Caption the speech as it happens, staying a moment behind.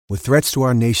With threats to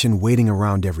our nation waiting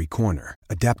around every corner,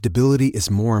 adaptability is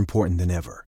more important than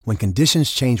ever. When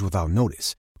conditions change without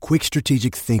notice, quick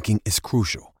strategic thinking is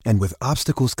crucial. And with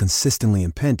obstacles consistently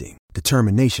impending,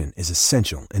 determination is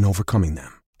essential in overcoming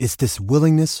them. It's this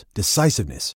willingness,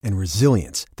 decisiveness, and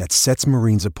resilience that sets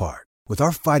Marines apart. With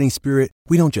our fighting spirit,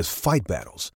 we don't just fight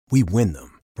battles, we win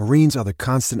them. Marines are the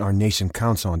constant our nation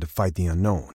counts on to fight the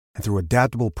unknown. And through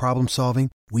adaptable problem solving,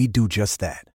 we do just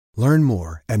that. Learn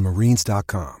more at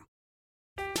marines.com.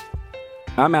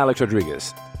 I'm Alex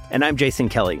Rodriguez. And I'm Jason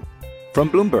Kelly. From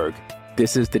Bloomberg,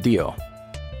 this is The Deal.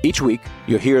 Each week,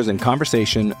 you'll hear us in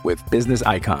conversation with business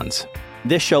icons.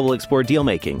 This show will explore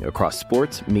deal-making across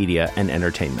sports, media, and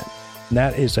entertainment.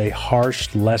 That is a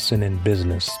harsh lesson in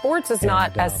business. Sports is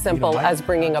not as simple as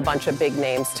bringing a bunch of big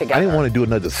names together. I didn't want to do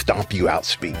another stomp you out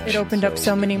speech. It opened up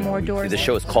so many more doors. The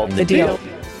show is called The Deal.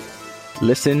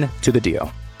 Listen to The Deal.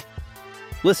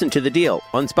 Listen to The Deal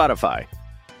on Spotify.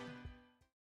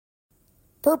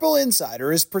 Purple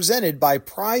Insider is presented by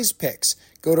Prize Picks.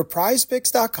 Go to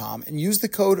prizepicks.com and use the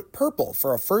code PURPLE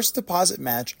for a first deposit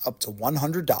match up to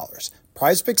 $100.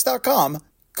 Prizepicks.com,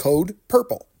 code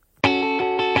PURPLE.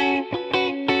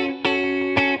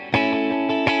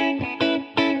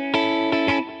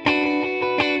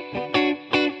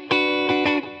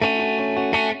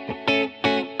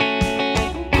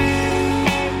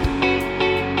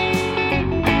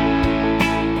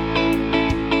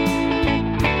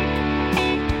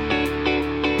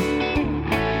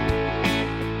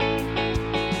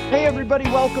 Everybody,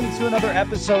 welcome to another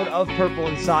episode of Purple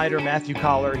Insider. Matthew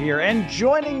Collar here, and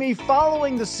joining me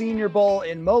following the Senior Bowl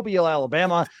in Mobile,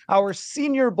 Alabama, our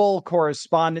Senior Bowl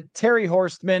correspondent, Terry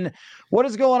Horstman. What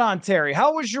is going on, Terry?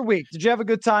 How was your week? Did you have a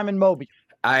good time in Mobile?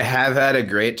 I have had a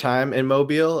great time in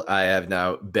Mobile. I have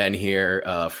now been here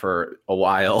for a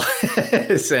while.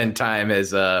 And time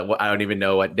is, I don't even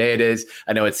know what day it is.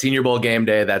 I know it's Senior Bowl game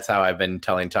day. That's how I've been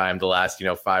telling time the last,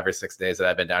 5 or 6 days that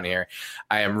I've been down here.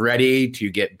 I am ready to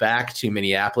get back to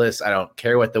Minneapolis. I don't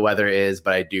care what the weather is,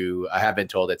 but I have been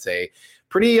told it's a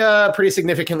pretty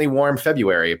significantly warm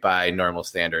February by normal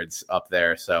standards up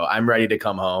there. So I'm ready to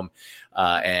come home.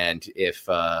 And if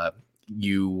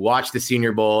you watch the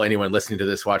Senior Bowl, anyone listening to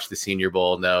this watch the Senior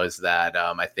Bowl knows that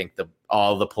I think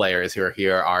all the players who are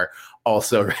here are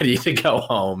also ready to go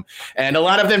home. And a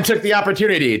lot of them took the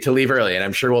opportunity to leave early, and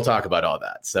I'm sure we'll talk about all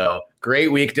that. So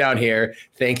great week down here.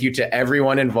 Thank you to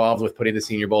everyone involved with putting the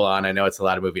Senior Bowl on. I know it's a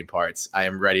lot of moving parts. I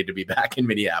am ready to be back in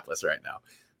Minneapolis right now.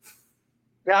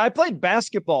 Yeah, I played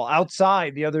basketball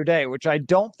outside the other day, which I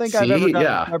don't think I've ever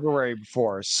done in February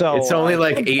before. So it's only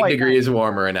like 8 degrees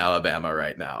warmer in Alabama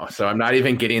right now. So I'm not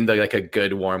even getting a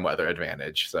good warm weather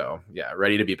advantage. So yeah,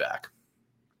 ready to be back.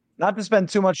 Not to spend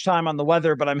too much time on the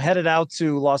weather, but I'm headed out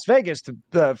to Las Vegas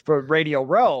for Radio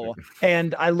Row.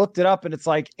 And I looked it up and it's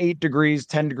like 8 degrees,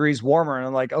 10 degrees warmer. And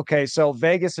I'm like, okay, so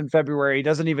Vegas in February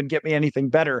doesn't even get me anything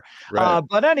better. Right.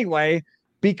 But anyway,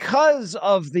 because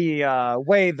of the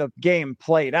way the game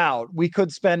played out, we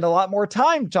could spend a lot more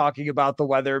time talking about the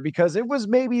weather because it was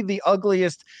maybe the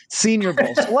ugliest Senior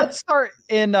Bowl. So let's start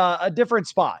in a different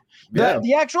spot.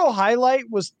 The actual highlight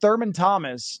was Thurman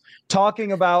Thomas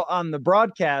talking about on the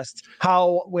broadcast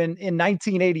how when in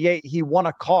 1988 he won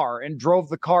a car and drove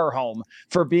the car home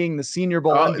for being the Senior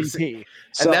Bowl MVP.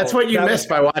 And that's what you missed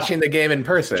by watching the game in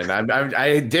person.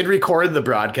 I did record the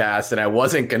broadcast, and I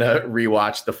wasn't going to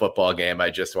rewatch the football game I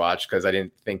just watched because I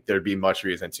didn't think there'd be much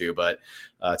reason to. But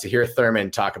to hear Thurman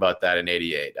talk about that in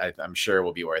 88, I'm sure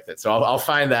will be worth it. So I'll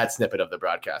find that snippet of the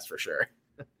broadcast for sure.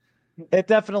 It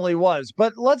definitely was.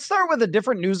 But let's start with a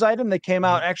different news item that came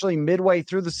out actually midway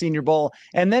through the Senior Bowl.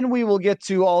 And then we will get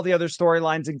to all the other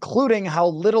storylines, including how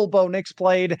little Bo Nix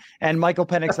played and Michael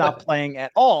Penix not playing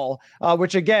at all,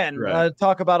 which again,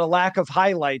 talk about a lack of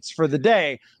highlights for the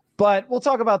day. But we'll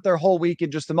talk about their whole week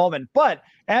in just a moment. But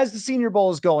as the Senior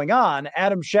Bowl is going on,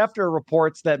 Adam Schefter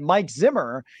reports that Mike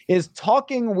Zimmer is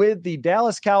talking with the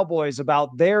Dallas Cowboys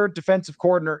about their defensive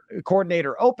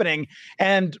coordinator opening.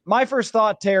 And my first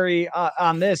thought, Terry,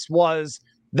 on this was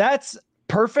that's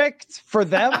perfect for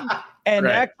them and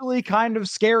actually kind of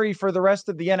scary for the rest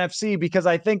of the NFC, because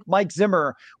I think Mike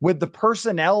Zimmer, with the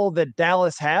personnel that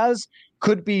Dallas has,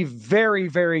 could be very,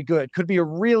 very good, could be a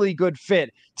really good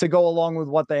fit to go along with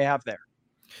what they have there.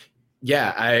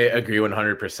 Yeah, I agree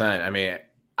 100%. I mean,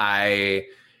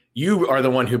 you are the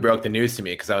one who broke the news to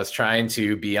me because I was trying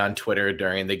to be on Twitter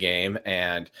during the game,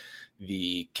 and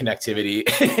the connectivity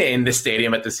in the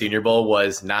stadium at the Senior Bowl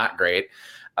was not great.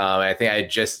 I think I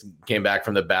just came back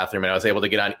from the bathroom and I was able to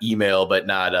get on email, but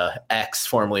not X,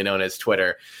 formerly known as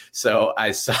Twitter. So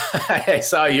I saw I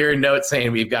saw your note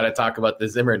saying we've got to talk about the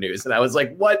Zimmer news, and I was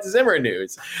like, "What Zimmer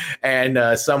news?" And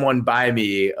someone by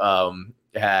me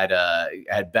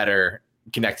had better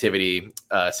connectivity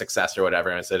success or whatever,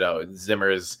 and I said, "Oh,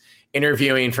 Zimmer's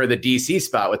interviewing for the DC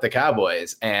spot with the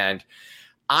Cowboys." And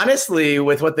honestly,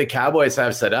 with what the Cowboys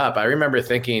have set up, I remember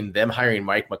thinking them hiring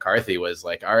Mike McCarthy was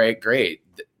like, all right, great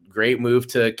move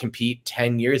to compete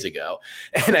 10 years ago.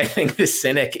 And I think the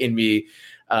cynic in me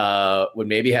would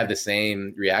maybe have the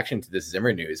same reaction to this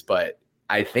Zimmer news, but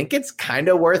I think it's kind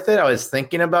of worth it. I was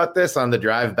thinking about this on the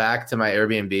drive back to my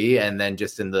Airbnb, and then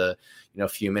just in the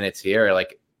few minutes here,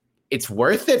 like, it's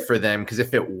worth it for them, because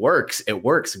if it works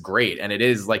great. And it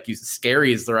is, like,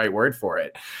 scary is the right word for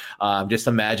it. Just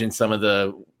imagine some of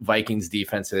the Vikings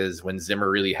defenses when Zimmer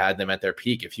really had them at their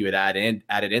peak. If you had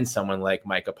added in someone like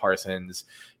Micah Parsons,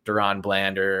 Deron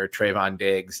Blander, Trayvon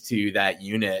Diggs to that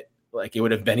unit, like, it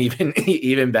would have been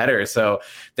even better. So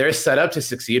they're set up to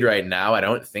succeed right now. I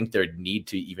don't think there need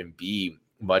to even be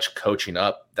much coaching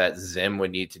up that Zim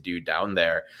would need to do down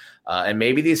there. And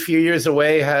maybe these few years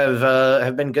away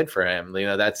have been good for him.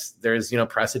 There's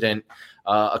precedent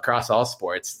across all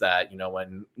sports that,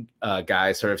 when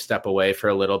guys sort of step away for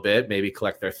a little bit, maybe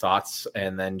collect their thoughts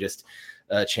and then just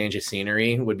change of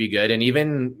scenery would be good. And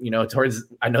even,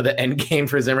 I know the end game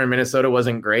for Zimmer in Minnesota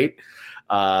wasn't great,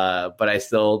 but I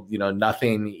still,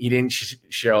 nothing, he didn't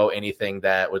show anything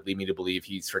that would lead me to believe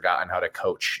he's forgotten how to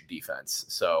coach defense.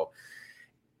 So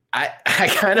I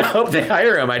kind of hope they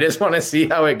hire him. I just want to see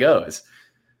how it goes.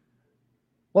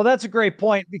 Well, that's a great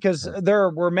point, because there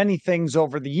were many things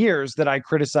over the years that I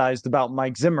criticized about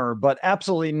Mike Zimmer, but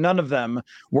absolutely none of them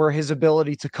were his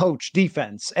ability to coach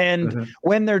defense. And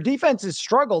when their defenses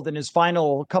struggled in his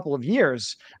final couple of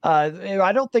years,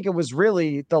 I don't think it was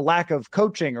really the lack of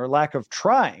coaching or lack of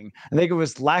trying. I think it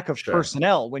was lack of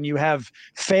personnel. When you have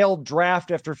failed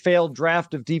draft after failed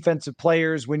draft of defensive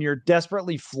players, when you're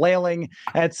desperately flailing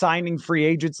at signing free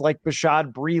agents like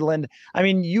Bashaud Breeland, I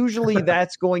mean, usually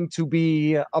that's going to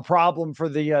be a problem for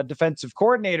the defensive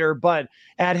coordinator. But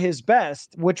at his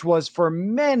best, which was for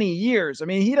many years, I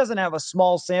mean, he doesn't have a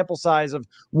small sample size of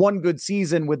one good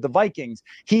season with the Vikings.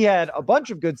 He had a bunch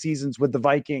of good seasons with the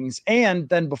Vikings, and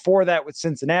then before that with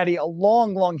Cincinnati, a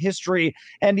long, long history.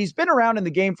 And he's been around in the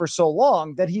game for so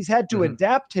long that he's had to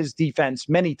adapt his defense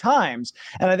many times.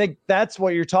 And I think that's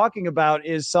what you're talking about,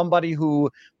 is somebody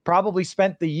who probably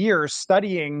spent the year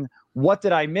studying, what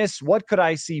did I miss? What could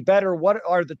I see better? What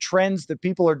are the trends that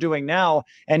people are doing now?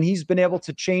 And he's been able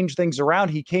to change things around.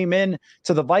 He came in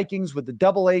to the Vikings with the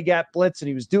double A gap blitz, and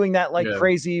he was doing that like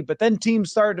crazy, but then teams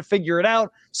started to figure it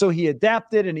out. So he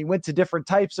adapted and he went to different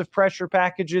types of pressure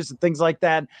packages and things like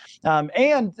that.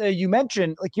 And you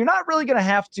mentioned, like, you're not really going to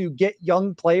have to get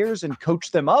young players and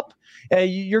coach them up.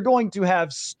 You're going to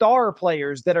have star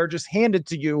players that are just handed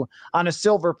to you on a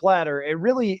silver platter. It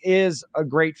really is a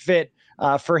great fit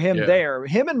for him there.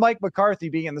 Him and Mike McCarthy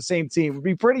being in the same team would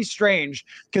be pretty strange,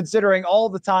 considering all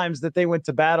the times that they went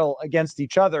to battle against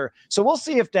each other. So we'll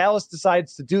see if Dallas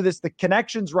decides to do this. The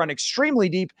connections run extremely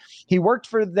deep. He worked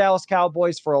for the Dallas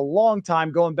Cowboys for a long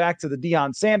time, going back to the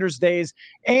Deion Sanders days.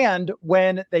 And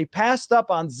when they passed up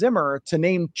on Zimmer to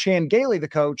name Chan Gailey the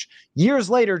coach, years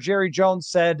later, Jerry Jones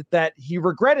said that he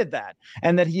regretted that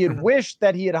and that he had wished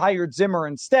that he had hired Zimmer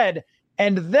instead.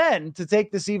 And then, to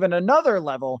take this even another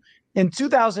level, in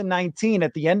 2019,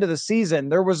 at the end of the season,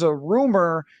 there was a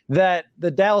rumor that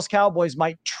the Dallas Cowboys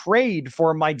might trade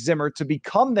for Mike Zimmer to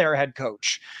become their head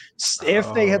coach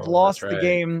if they had lost the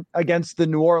game against the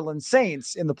New Orleans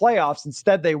Saints in the playoffs.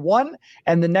 Instead, they won,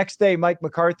 and the next day, Mike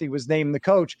McCarthy was named the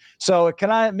coach. So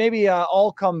maybe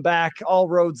all come back, all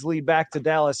roads lead back to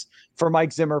Dallas for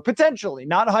Mike Zimmer, potentially.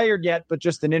 Not hired yet, but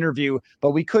just an interview.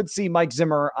 But we could see Mike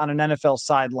Zimmer on an NFL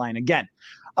sideline again.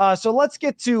 So let's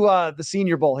get to the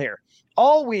Senior Bowl here.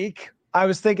 All week, I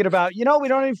was thinking about, we don't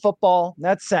have any football.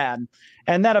 That's sad,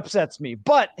 and that upsets me.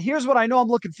 But here's what I know I'm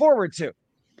looking forward to.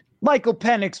 Michael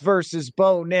Penix versus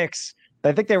Bo Nix.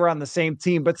 I think they were on the same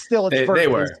team, but still, it's they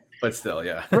were, but still,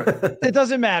 yeah. It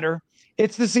doesn't matter.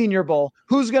 It's the Senior Bowl.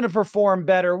 Who's going to perform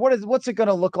better? What's it going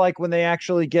to look like when they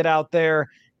actually get out there?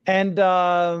 And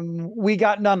we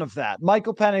got none of that.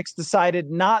 Michael Penix decided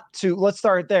not to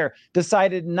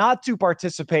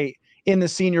participate in the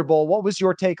Senior Bowl. What was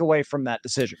your takeaway from that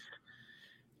decision?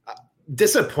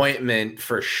 Disappointment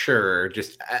for sure.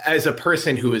 Just as a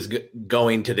person who is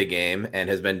going to the game and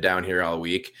has been down here all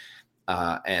week,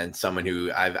 and someone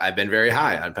who I've been very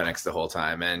high on Penix the whole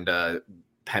time. And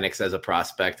Penix as a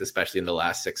prospect, especially in the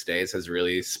last 6 days, has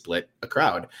really split a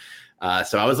crowd.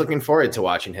 So I was looking forward to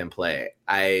watching him play.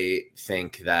 I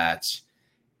think that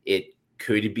it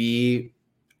could be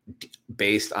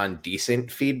based on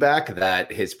decent feedback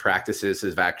that his practices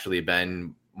have actually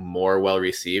been more well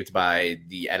received by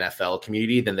the NFL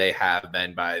community than they have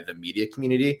been by the media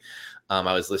community. I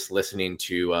was listening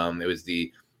to it was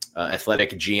the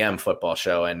Athletic GM football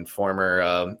show, and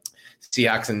former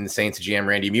Seahawks and Saints GM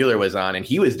Randy Mueller was on, and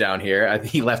he was down here.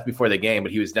 He left before the game,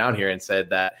 but he was down here and said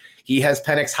that he has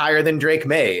Penix higher than Drake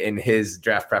May in his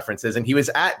draft preferences. And he was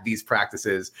at these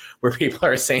practices where people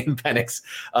are saying Penix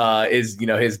is,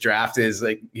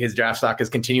 his draft stock has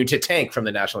continued to tank from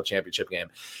the national championship game.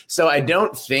 So I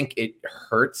don't think it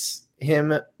hurts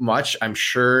him much. I'm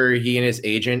sure he and his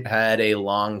agent had a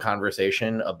long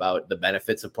conversation about the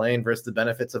benefits of playing versus the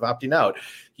benefits of opting out.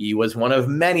 He was one of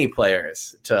many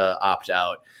players to opt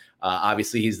out.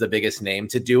 Obviously, he's the biggest name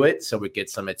to do it, so it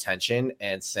gets some attention.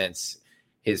 And since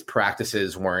his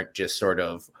practices weren't just sort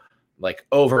of like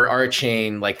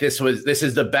overarching, like this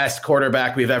is the best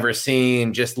quarterback we've ever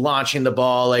seen, just launching the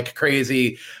ball like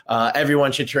crazy.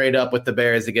 Everyone should trade up with the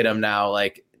Bears to get him now.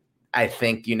 Like, I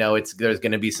think, there's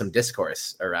going to be some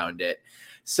discourse around it.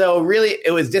 So really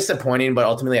it was disappointing, but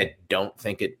ultimately I don't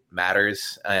think it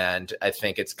matters. And I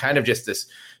think it's kind of just this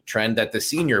trend that the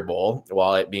Senior Bowl,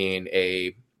 while it being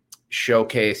a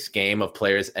showcase game of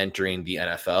players entering the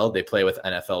NFL, they play with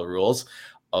NFL rules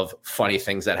of funny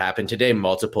things that happened today.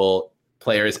 Multiple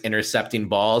players intercepting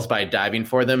balls by diving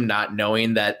for them, not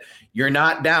knowing that you're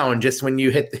not down just when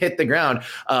you hit the ground,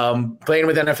 playing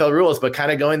with NFL rules, but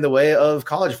kind of going the way of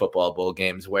college football bowl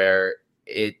games where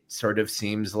it sort of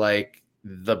seems like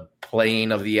the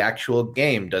playing of the actual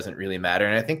game doesn't really matter.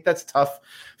 And I think that's tough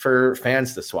for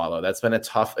fans to swallow. That's been a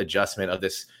tough adjustment of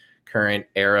this current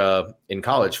era in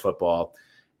college football.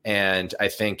 And I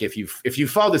think if you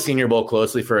follow the Senior Bowl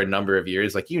closely for a number of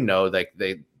years,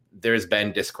 there's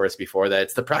been discourse before that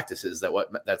it's the practices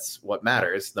that's what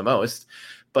matters the most.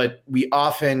 But we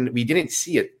didn't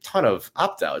see a ton of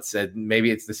opt-outs, and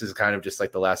maybe this is kind of just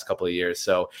like the last couple of years.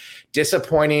 So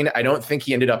disappointing. I don't think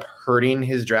he ended up hurting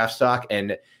his draft stock.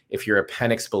 And if you're a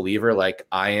Penix believer like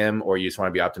I am, or you just want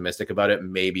to be optimistic about it,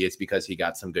 maybe it's because he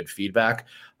got some good feedback.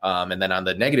 And then on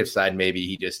the negative side, maybe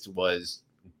he just was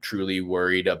truly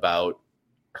worried about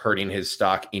hurting his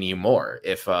stock anymore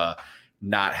if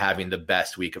not having the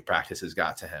best week of practices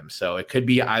got to him. So it could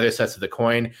be either sides of the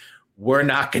coin. We're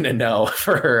not going to know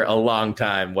for a long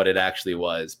time what it actually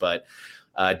was, but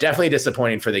definitely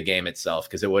disappointing for the game itself,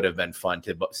 because it would have been fun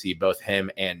to see both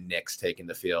him and Nix taking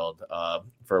the field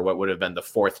for what would have been the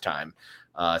fourth time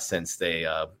since they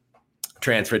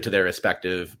transferred to their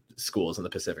respective schools in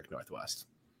the Pacific Northwest.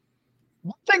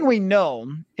 One thing we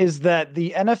know is that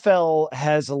the NFL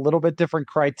has a little bit different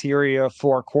criteria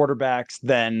for quarterbacks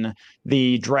than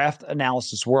the draft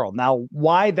analysis world. Now,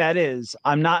 why that is,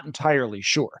 I'm not entirely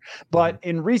sure. But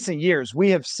in recent years,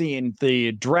 we have seen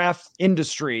the draft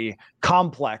industry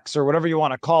complex, or whatever you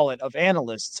want to call it, of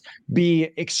analysts be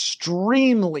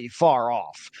extremely far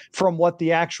off from what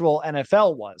the actual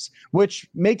NFL was, which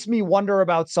makes me wonder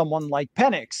about someone like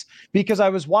Penix, because I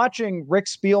was watching Rick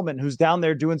Spielman, who's down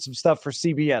there doing some stuff for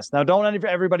CBS. Now, don't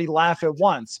everybody laugh at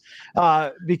once,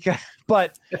 but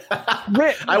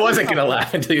Rick, I wasn't going to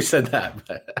laugh until you said that.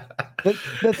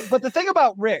 But the thing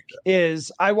about Rick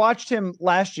is I watched him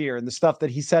last year and the stuff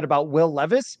that he said about Will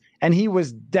Levis, and he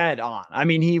was dead on. I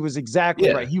mean, he was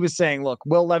exactly right. He was saying, look,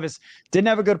 Will Levis didn't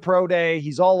have a good pro day.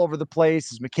 He's all over the place.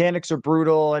 His mechanics are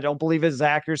brutal. I don't believe his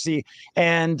accuracy.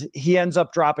 And he ends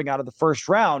up dropping out of the first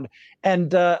round.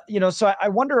 And, so I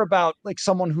wonder about like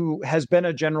someone who has been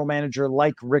a general manager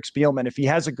like Rick Spielman, if he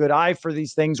has a good eye for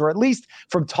these things, or at least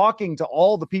from talking to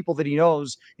all the people that he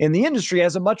knows in the industry,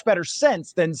 has a much better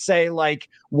sense than, say, like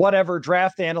whatever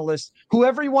draft analyst who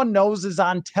everyone knows is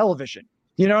on television.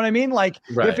 You know what I mean? Like,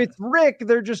 right. If it's Rick,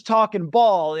 they're just talking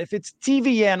ball. If it's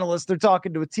TV analyst, they're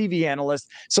talking to a TV analyst.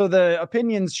 So the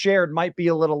opinions shared might be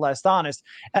a little less honest.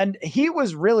 And he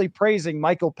was really praising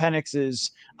Michael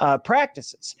Penix's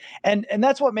practices. And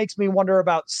that's what makes me wonder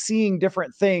about seeing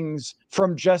different things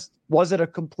from just, was it a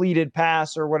completed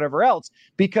pass or whatever else?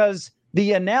 Because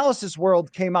the analysis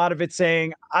world came out of it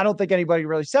saying, I don't think anybody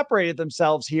really separated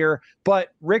themselves here, but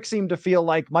Rick seemed to feel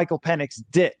like Michael Penix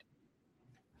did.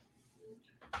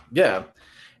 Yeah.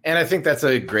 And I think that's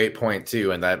a great point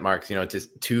too. And that marks, just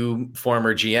two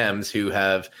former GMs who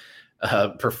have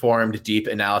performed deep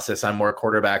analysis on more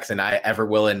quarterbacks than I ever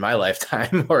will in my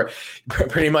lifetime, or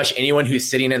pretty much anyone who's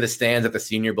sitting in the stands at the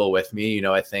Senior Bowl with me.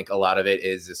 I think a lot of it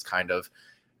is this kind of,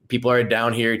 people are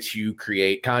down here to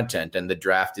create content, and the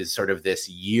draft is sort of this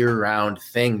year-round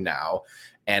thing now.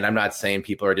 And I'm not saying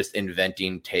people are just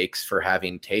inventing takes for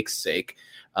having takes sake.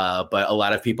 But a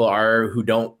lot of people who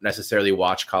don't necessarily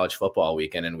watch college football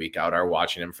week in and week out are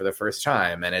watching them for the first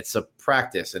time. And it's a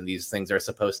practice and these things are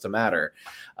supposed to matter.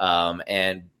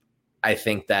 And I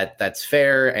think that that's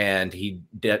fair. And he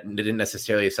didn't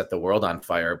necessarily set the world on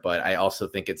fire. But I also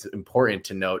think it's important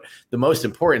to note the most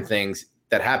important things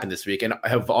that happened this week and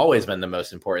have always been the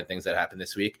most important things that happened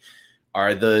this week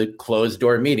are the closed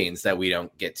door meetings that we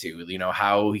don't get to,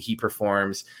 how he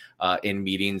performs in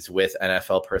meetings with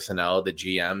NFL personnel, the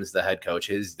GMs, the head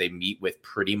coaches. They meet with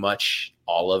pretty much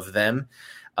all of them.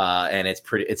 And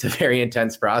it's a very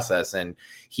intense process. And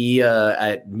he,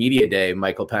 at media day,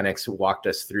 Michael Penix walked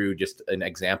us through just an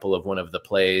example of one of the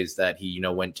plays that he,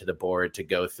 went to the board to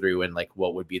go through and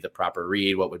what would be the proper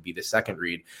read, what would be the second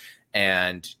read.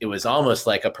 And it was almost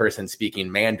like a person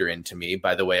speaking Mandarin to me,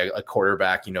 by the way, a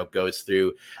quarterback, goes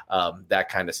through that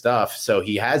kind of stuff. So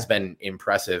he has been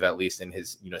impressive, at least in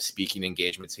his, speaking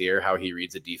engagements here, how he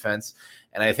reads a defense.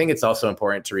 And I think it's also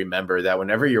important to remember that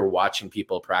whenever you're watching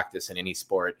people practice in any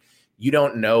sport, you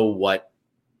don't know what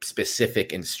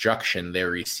specific instruction they're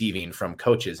receiving from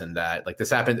coaches. And that, this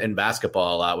happens in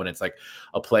basketball a lot when it's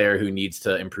a player who needs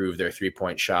to improve their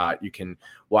 3-point shot. You can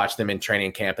watch them in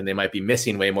training camp and they might be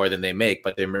missing way more than they make,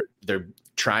 but they're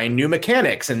trying new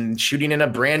mechanics and shooting in a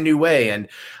brand new way. And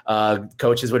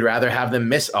coaches would rather have them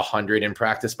miss 100 in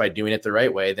practice by doing it the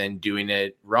right way than doing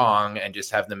it wrong and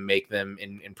just have them make them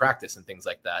in practice and things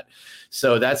like that.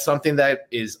 So that's something that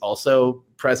is also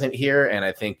present here. And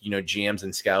I think, GMs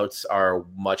and scouts are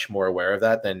much more aware of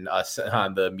that than us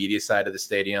on the media side of the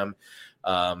stadium,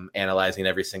 analyzing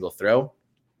every single throw.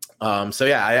 So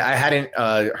yeah, I hadn't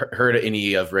heard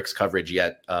any of Rick's coverage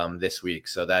yet this week.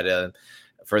 So that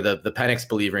for the Penix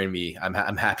believer in me,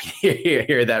 I'm happy to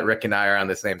hear that Rick and I are on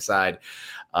the same side.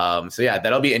 So yeah,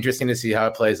 that'll be interesting to see how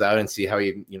it plays out and see how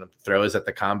he throws at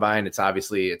the combine.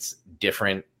 It's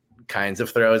different kinds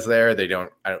of throws there. I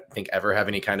don't think ever have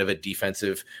any kind of a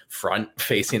defensive front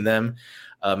facing them.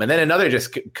 And then another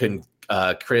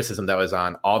criticism that was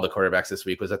on all the quarterbacks this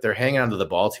week was that they're hanging onto the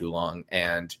ball too long.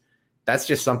 And that's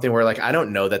just something where I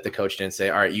don't know that the coach didn't say,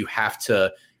 all right, you have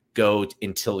to go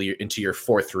into your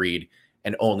fourth read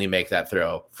and only make that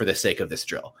throw for the sake of this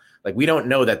drill. We don't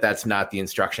know that that's not the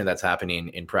instruction that's happening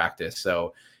in practice.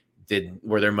 So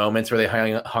were there moments where they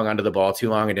hung onto the ball too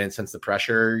long and didn't sense the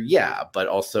pressure? Yeah, but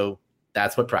also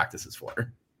that's what practice is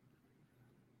for.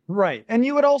 Right. And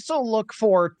you would also look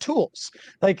for tools.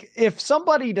 If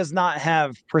somebody does not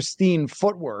have pristine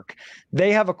footwork,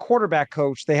 they have a quarterback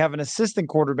coach, they have an assistant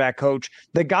quarterback coach.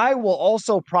 The guy will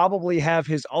also probably have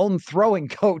his own throwing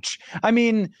coach. I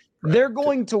mean, they're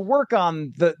going to work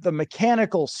on the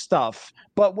mechanical stuff,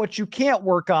 but what you can't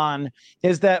work on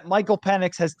is that Michael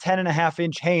Penix has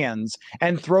 10.5-inch hands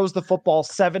and throws the football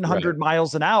 700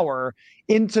 miles an hour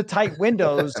into tight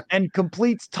windows and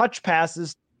completes touch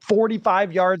passes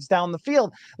 45 yards down the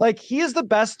field. He is the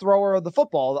best thrower of the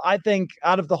football, I think,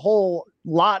 out of the whole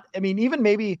lot. I mean, even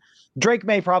maybe Drake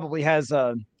May probably has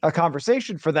a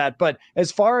conversation for that. But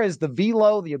as far as the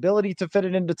velo, the ability to fit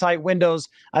it into tight windows,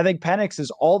 I think Penix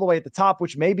is all the way at the top,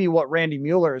 which may be what Randy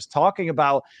Mueller is talking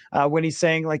about when he's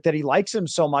saying that he likes him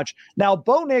so much. Now,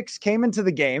 Bo Nix came into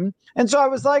the game. And so I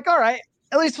was like, all right,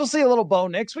 at least we'll see a little Bo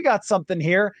Nix. We got something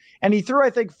here. And he threw, I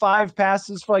think, 5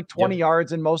 passes for 20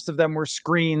 yards, and most of them were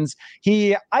screens.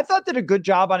 I thought, did a good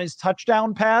job on his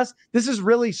touchdown pass. This is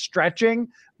really stretching,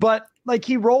 but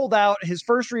he rolled out. His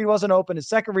first read wasn't open. His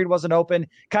second read wasn't open.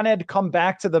 Kind of had to come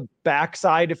back to the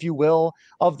backside, if you will,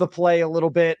 of the play a little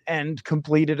bit and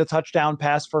completed a touchdown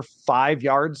pass for 5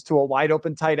 yards to a wide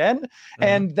open tight end. Mm-hmm.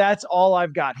 And that's all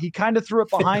I've got. He kind of threw it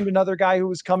behind another guy who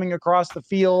was coming across the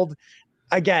field.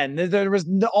 Again, there was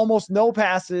almost no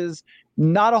passes,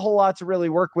 not a whole lot to really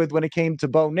work with when it came to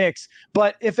Bo Nix.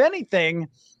 But if anything,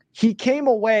 he came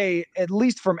away, at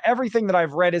least from everything that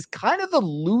I've read, as kind of the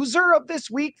loser of this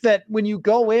week, that when you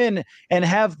go in and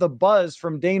have the buzz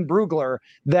from Dane Brugler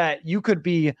that you could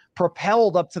be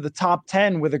propelled up to the top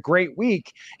 10 with a great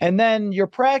week, and then your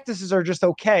practices are just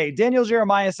okay. Daniel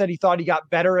Jeremiah said he thought he got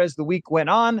better as the week went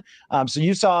on. So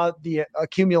you saw the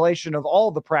accumulation of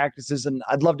all the practices, and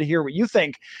I'd love to hear what you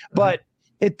think. But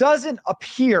it doesn't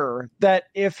appear that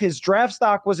if his draft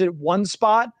stock was at one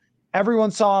spot,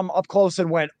 everyone saw him up close and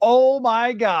went, oh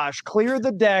my gosh, clear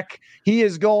the deck. He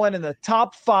is going in the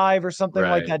top 5 or something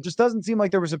like that. Just doesn't seem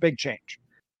like there was a big change.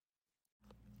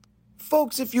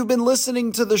 Folks, if you've been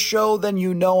listening to the show, then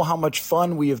you know how much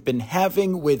fun we have been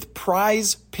having with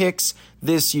Prize Picks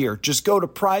this year. Just go to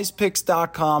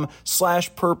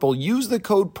prizepicks.com/purple. Use the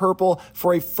code PURPLE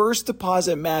for a first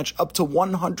deposit match up to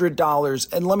 $100.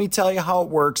 And let me tell you how it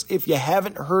works. If you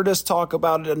haven't heard us talk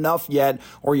about it enough yet,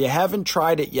 or you haven't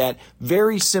tried it yet,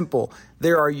 very simple.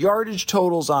 There are yardage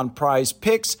totals on Prize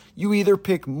Picks. You either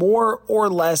pick more or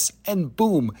less, and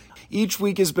boom. Each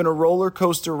week has been a roller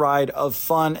coaster ride of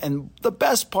fun, and the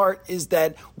best part is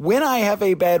that when I have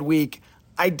a bad week,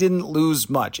 I didn't lose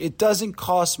much. It doesn't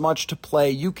cost much to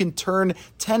play. You can turn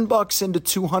 $10 into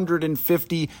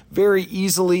 $250 very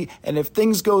easily, and if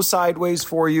things go sideways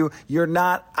for you, you're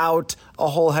not out a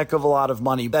whole heck of a lot of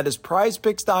money. That is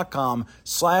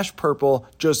prizepicks.com/purple.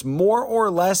 Just more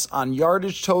or less on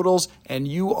yardage totals, and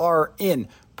you are in.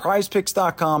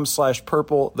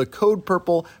 prizepicks.com/purple, the code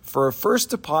PURPLE for a first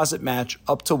deposit match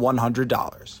up to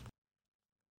 $100.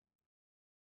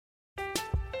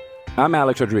 I'm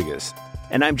Alex Rodriguez.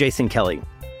 And I'm Jason Kelly.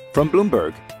 From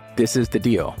Bloomberg, this is The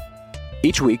Deal.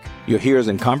 Each week, you'll hear us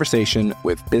in conversation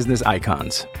with business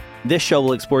icons. This show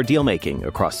will explore deal-making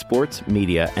across sports,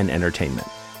 media, and entertainment.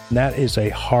 That is a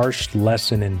harsh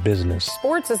lesson in business.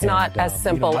 Sports is not as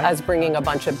simple as bringing a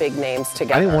bunch of big names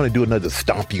together. I didn't want to do another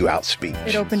stomp you out speech.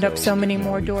 It opened up so many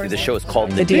more doors. The show is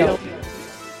called The Deal.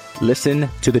 Listen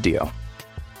to The Deal.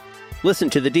 Listen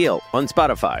to The Deal on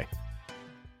Spotify.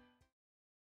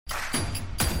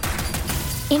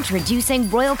 Introducing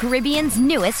Royal Caribbean's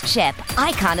newest ship,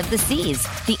 Icon of the Seas,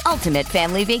 the ultimate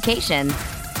family vacation.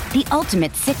 The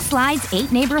ultimate 6 slides,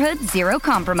 8 neighborhoods, 0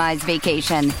 compromise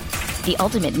vacation. The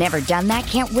ultimate never done that,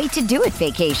 can't wait to do it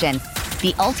vacation.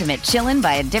 The ultimate chillin'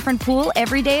 by a different pool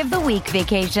every day of the week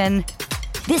vacation.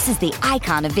 This is the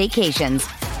Icon of vacations.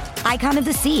 Icon of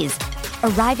the Seas,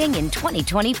 arriving in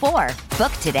 2024.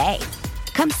 Book today.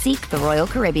 Come seek the Royal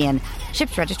Caribbean.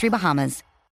 Ships Registry, Bahamas.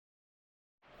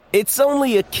 It's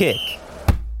only a kick,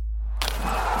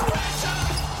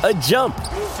 a jump,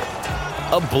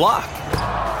 a block.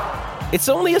 It's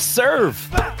only a serve.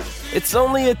 It's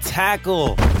only a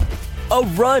tackle, a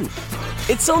run.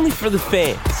 It's only for the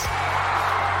fans.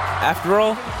 After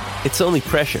all, it's only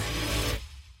pressure.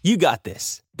 You got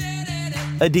this.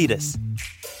 Adidas.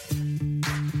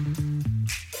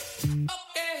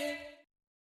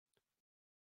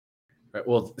 Right,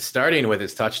 well, starting with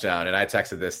his touchdown, and I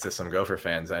texted this to some Gopher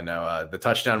fans I know, the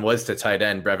touchdown was to tight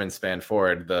end Brevin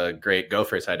Spanford, the great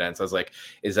Gopher tight end. So I was like,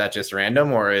 is that just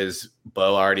random, or is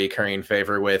Bo already currying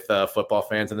favor with football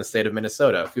fans in the state of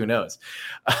Minnesota? Who knows?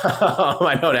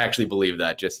 I don't actually believe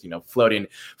that. Just, floating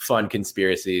fun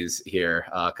conspiracies here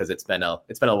because it's been a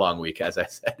long week, as I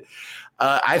said.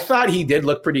 I thought he did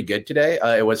look pretty good today.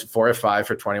 It was 4 of 5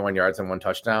 for 21 yards and 1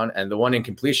 touchdown. And the one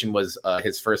incompletion was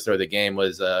his first throw of the game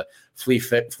was a flea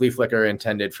flicker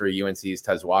intended for UNC's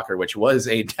Tez Walker, which was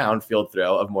a downfield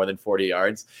throw of more than 40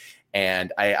 yards.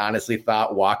 And I honestly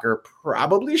thought Walker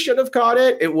probably should have caught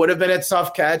it. It would have been a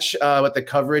tough catch, but the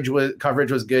coverage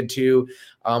was good too.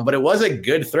 But it was a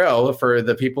good throw for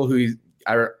the people who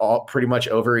are all pretty much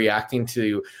overreacting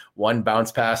to one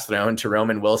bounce pass thrown to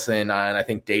Roman Wilson on, I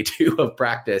think, day 2 of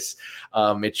practice.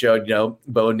 It showed,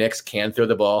 Bo Nix can throw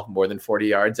the ball more than 40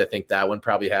 yards. I think that one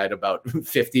probably had about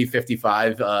 50,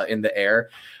 55 in the air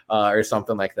or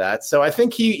something like that. So I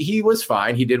think he was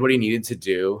fine. He did what he needed to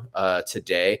do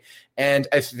today. And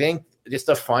I think just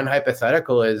a fun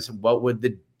hypothetical is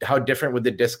how different would the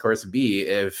discourse be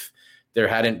if there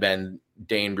hadn't been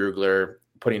Dane Brugler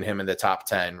putting him in the top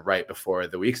 10 right before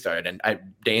the week started. And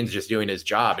Dane's just doing his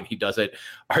job, and he does it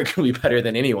arguably better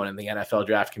than anyone in the NFL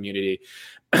draft community.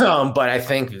 But I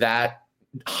think that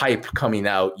hype coming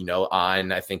out,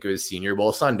 on, I think it was Senior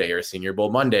Bowl Sunday or Senior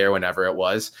Bowl Monday or whenever it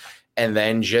was, and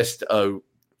then just a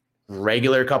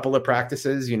regular couple of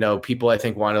practices, people I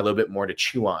think want a little bit more to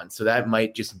chew on. So that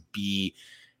might just be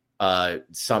a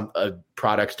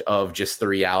product of just the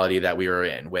reality that we were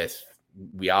in with.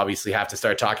 We obviously have to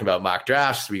start talking about mock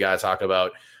drafts. We got to talk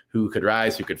about who could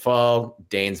rise, who could fall.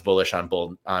 Dane's bullish on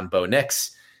Bo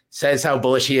Nix, says how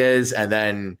bullish he is, and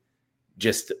then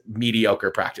just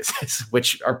mediocre practices,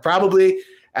 which are probably,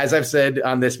 as I've said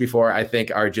on this before, I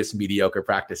think are just mediocre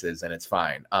practices, and it's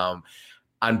fine.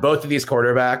 On both of these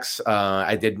quarterbacks,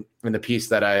 I did in the piece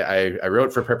that I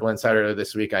wrote for Purple Insider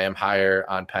this week, I am higher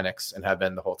on Penix and have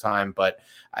been the whole time, but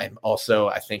I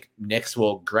think Nix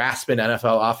will grasp an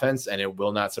NFL offense, and it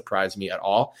will not surprise me at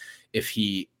all if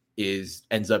he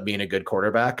ends up being a good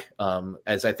quarterback.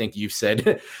 As I think you've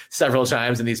said several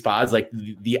times in these pods, like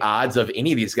the odds of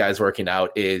any of these guys working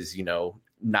out is,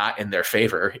 not in their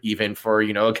favor, even for,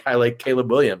 a guy like Caleb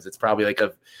Williams. It's probably like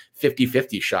a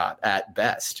 50-50 shot at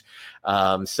best.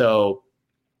 So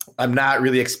I'm not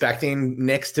really expecting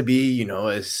Nix to be,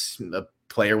 as a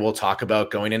player we'll talk about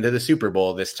going into the Super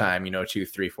Bowl this time, 2,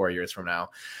 3, 4 years from now.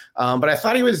 But I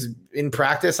thought he was in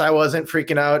practice. I wasn't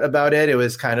freaking out about it. It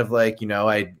was kind of like,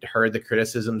 I heard the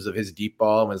criticisms of his deep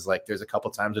ball and was like, there's a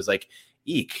couple times it was like,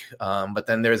 eek. But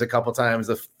then there's a couple times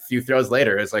a few throws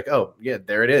later, it's like, oh yeah,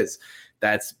 there it is.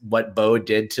 That's what Bo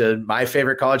did to my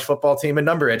favorite college football team a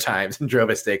number of times and drove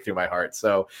a stake through my heart.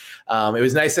 So it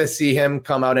was nice to see him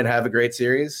come out and have a great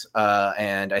series.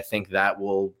 And I think that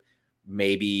will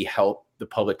maybe help the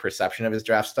public perception of his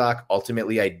draft stock.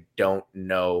 Ultimately, I don't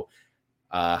know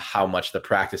how much the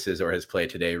practices or his play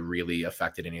today really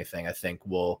affected anything. I think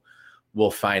we'll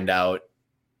find out.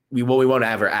 We won't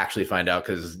ever actually find out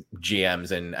because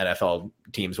GMs and NFL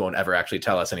teams won't ever actually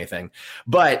tell us anything.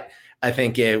 But I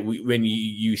think when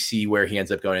you see where he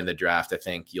ends up going in the draft, I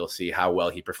think you'll see how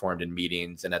well he performed in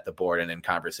meetings and at the board and in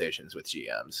conversations with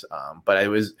GMs. But it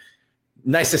was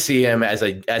nice to see him as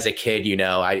a kid.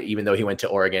 Even though he went to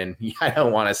Oregon, I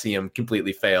don't want to see him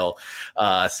completely fail.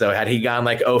 So had he gone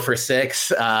like 0 for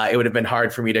 6, it would have been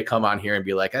hard for me to come on here and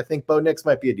be like, I think Bo Nix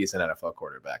might be a decent NFL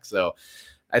quarterback. So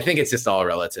I think it's just all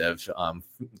relative,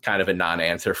 kind of a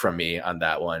non-answer from me on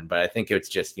that one. But I think it's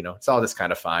just, it's all just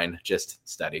kind of fine, just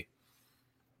steady.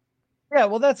 Yeah,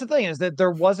 well, that's the thing, is that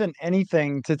there wasn't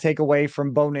anything to take away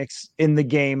from Bo Nix in the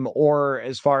game, or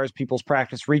as far as people's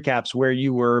practice recaps where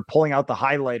you were pulling out the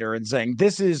highlighter and saying,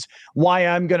 this is why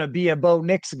I'm going to be a Bo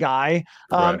Nix guy.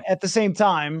 Right. At the same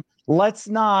time, let's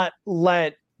not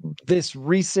let this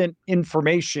recent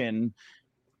information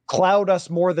cloud us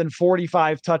more than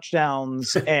 45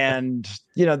 touchdowns and,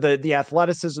 the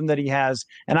athleticism that he has.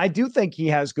 And I do think he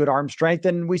has good arm strength.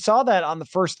 And we saw that on the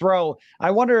first throw.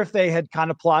 I wonder if they had kind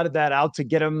of plotted that out to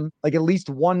get him like at least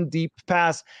one deep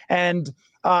pass. And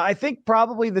I think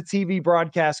probably the TV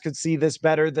broadcast could see this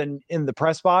better than in the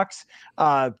press box.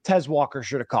 Tez Walker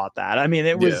should have caught that. I mean,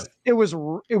 it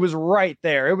was right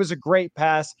there. It was a great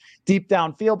pass deep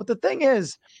downfield. But the thing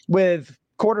is, with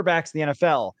quarterbacks in the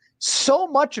NFL, so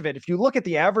much of it, if you look at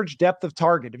the average depth of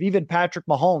target of even Patrick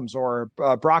Mahomes or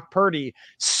Brock Purdy,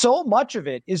 so much of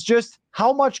it is just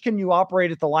how much can you operate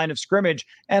at the line of scrimmage.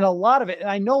 And a lot of it, and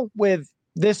I know with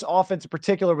this offense in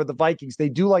particular with the Vikings, they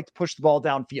do like to push the ball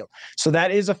downfield. So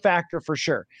that is a factor for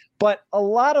sure. But a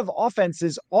lot of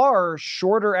offenses are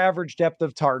shorter average depth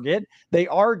of target. They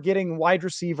are getting wide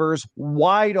receivers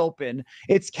wide open.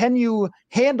 It's, can you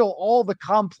handle all the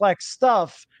complex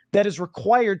stuff that is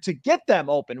required to get them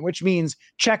open, which means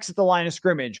checks at the line of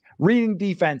scrimmage, reading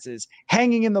defenses,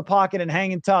 hanging in the pocket and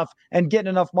hanging tough and getting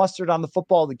enough mustard on the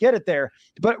football to get it there.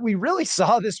 But we really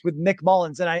saw this with Nick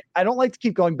Mullins, and I don't like to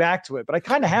keep going back to it, but I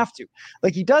kind of have to.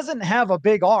 Like, he doesn't have a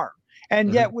big arm,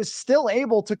 and yet was still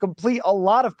able to complete a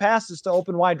lot of passes to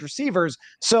open wide receivers.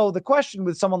 So the question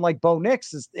with someone like Bo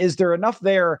Nix is there enough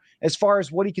there as far as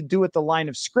what he could do at the line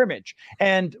of scrimmage?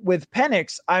 And with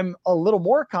Penix, I'm a little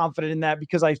more confident in that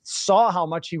because I saw how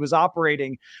much he was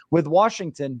operating with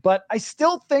Washington. But I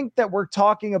still think that we're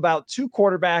talking about two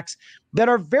quarterbacks that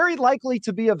are very likely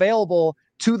to be available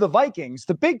to the Vikings.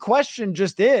 The big question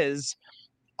just is,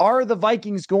 are the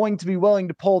Vikings going to be willing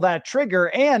to pull that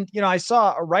trigger? And, I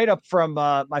saw a write-up from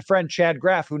my friend Chad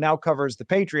Graff, who now covers the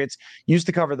Patriots, used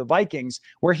to cover the Vikings,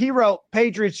 where he wrote,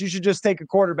 Patriots, you should just take a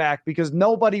quarterback because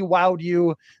nobody wowed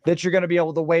you that you're going to be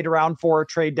able to wait around for or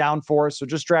trade down for. So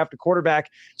just draft a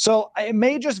quarterback. So it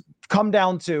may just come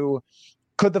down to,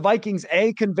 could the Vikings,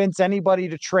 convince anybody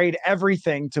to trade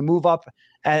everything to move up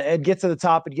and get to the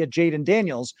top and get Jaden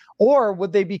Daniels? Or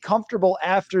would they be comfortable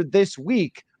after this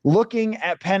week looking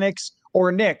at Penix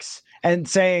or Nix and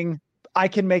saying, I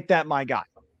can make that my guy?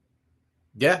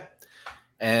 Yeah.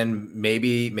 And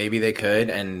maybe they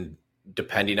could. And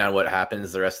depending on what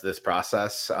happens the rest of this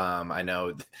process, I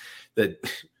know that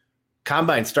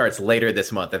Combine starts later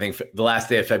this month. I think the last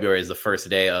day of February is the first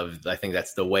day of, I think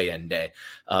that's the weigh-in day,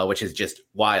 which is just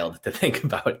wild to think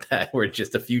about that. We're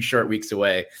just a few short weeks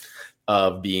away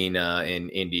of being in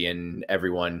Indy and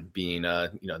everyone being,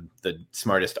 the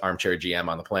smartest armchair GM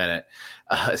on the planet.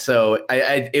 So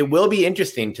it will be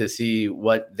interesting to see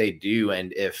what they do.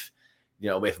 And if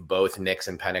both Nix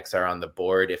and Penix are on the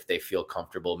board, if they feel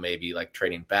comfortable, maybe like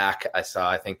trading back.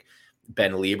 I think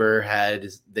Ben Lieber had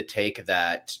the take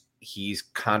that he's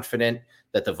confident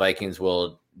that the Vikings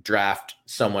will draft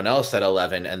someone else at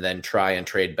 11 and then try and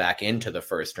trade back into the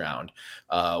first round,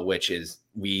 which is,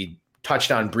 we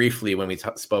touched on briefly when we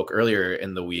spoke earlier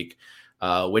in the week.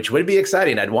 which would be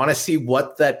exciting. I'd want to see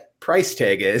what that price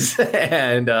tag is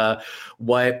and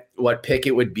what pick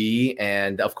it would be.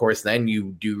 And of course, then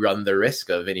you do run the risk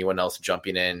of anyone else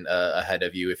jumping in ahead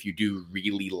of you. If you do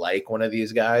really like one of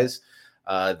these guys,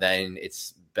 then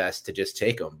it's best to just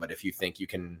take them. But if you think you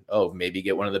can, maybe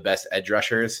get one of the best edge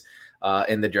rushers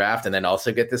in the draft and then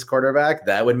also get this quarterback,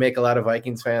 that would make a lot of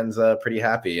Vikings fans pretty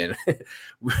happy. And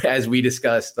as we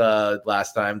discussed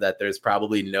last time, that there's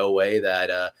probably no way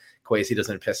that Kwesi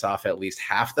doesn't piss off at least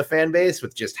half the fan base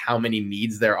with just how many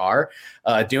needs there are.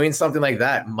 Doing something like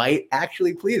that might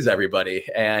actually please everybody,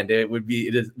 and it'd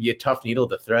be a tough needle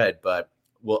to thread, but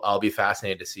I'll be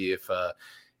fascinated to see if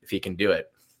he can do it.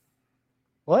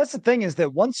 Well, that's the thing, is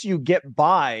that once you get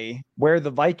by where the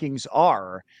Vikings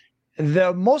are,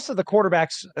 most of the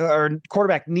quarterbacks or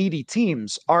quarterback needy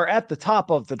teams are at the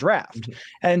top of the draft. Mm-hmm.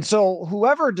 And so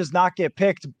whoever does not get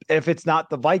picked, if it's not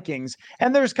the Vikings,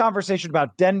 and there's conversation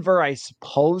about Denver, I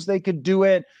suppose they could do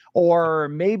it, or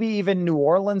maybe even New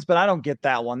Orleans, but I don't get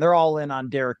that one. They're all in on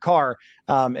Derek Carr.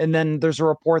 And then there's a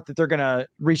report that they're going to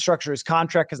restructure his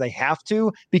contract because they have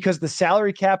to, because the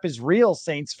salary cap is real,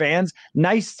 Saints fans.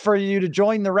 Nice for you to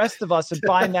join the rest of us and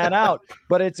find that out,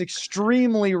 but it's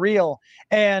extremely real.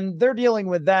 And they're dealing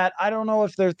with that. I don't know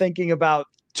if they're thinking about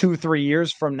 2-3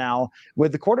 years from now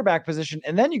with the quarterback position.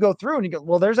 And then you go through and you go,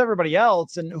 well, there's everybody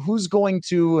else. And who's going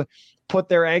to put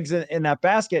their eggs in that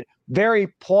basket? Very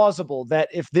plausible that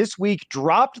if this week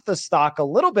dropped the stock a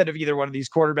little bit of either one of these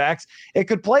quarterbacks, it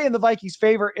could play in the Vikings'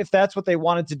 favor if that's what they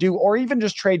wanted to do, or even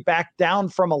just trade back down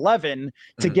from 11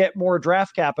 to get more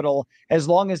draft capital, as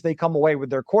long as they come away with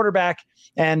their quarterback.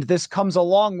 And this comes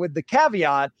along with the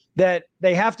caveat that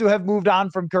they have to have moved on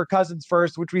from Kirk Cousins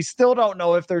first, which we still don't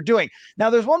know if they're doing. Now,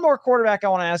 there's one more quarterback I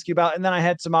want to ask you about, and then I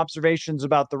had some observations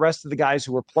about the rest of the guys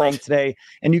who were playing today.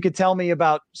 And you could tell me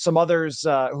about some others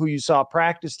who you saw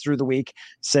practice through the week,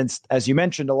 since, as you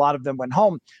mentioned, a lot of them went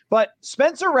home. But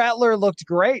Spencer Rattler looked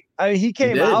great. He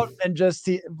came out and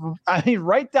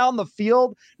right down the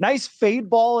field, nice fade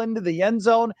ball into the end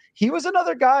zone. He was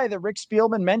another guy that Rick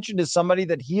Spielman mentioned as somebody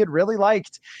that he had really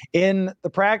liked in the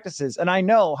practices. And I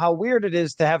know how weird it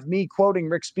is to have me quoting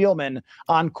Rick Spielman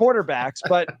on quarterbacks,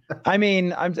 but I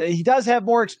mean, he does have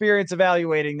more experience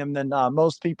evaluating them than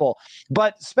most people.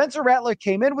 But Spencer Rattler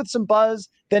came in with some buzz,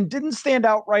 then didn't stand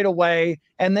out right away,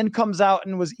 and then comes out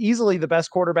and was easily the best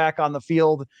quarterback on the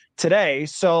field today.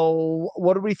 So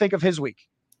what do we think of his week?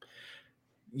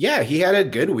 Yeah, he had a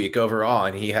good week overall,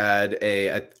 and he had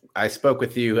I spoke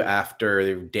with you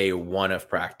after day one of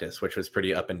practice, which was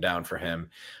pretty up and down for him.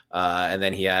 And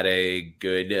then he had a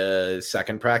good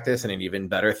second practice and an even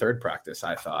better third practice,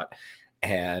 I thought.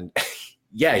 And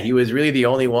yeah, he was really the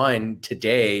only one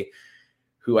today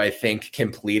who I think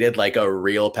completed like a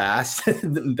real pass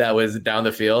that was down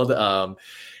the field.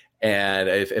 And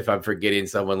if I'm forgetting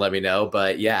someone, let me know.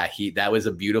 But yeah, that was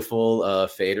a beautiful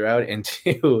fade route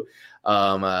into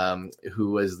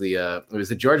who was it was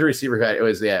the Georgia receiver guy. It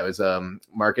was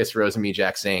Marcus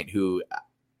Rosemy-Jacksaint, who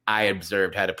I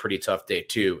observed had a pretty tough day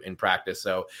too in practice.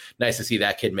 So nice to see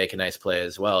that kid make a nice play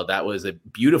as well. That was a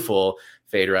beautiful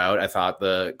fade route. I thought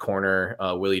the corner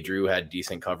Willie Drew had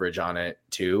decent coverage on it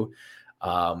too.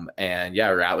 And yeah,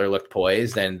 Rattler looked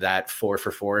poised, and that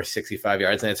 4-for-4, 65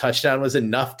 yards and a touchdown was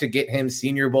enough to get him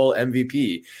Senior Bowl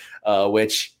MVP,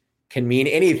 which can mean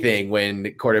anything when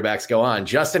quarterbacks go on.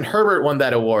 Justin Herbert won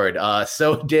that award.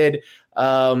 So did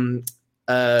Kellen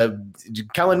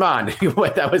Mond.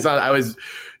 That was on. I was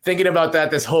thinking about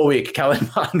that this whole week. Kellen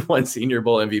Mond won Senior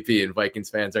Bowl MVP, and Vikings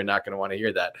fans are not going to want to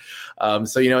hear that.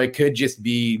 So, it could just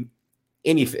be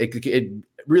anything. It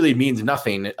really means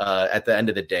nothing at the end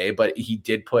of the day, but he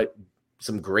did put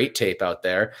some great tape out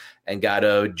there and got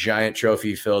a giant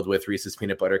trophy filled with Reese's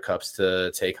peanut butter cups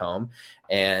to take home.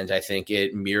 And I think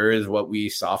it mirrors what we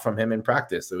saw from him in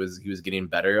practice. He was getting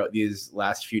better these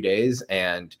last few days,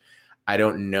 and I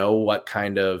don't know what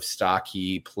kind of stock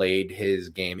he played his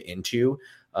game into.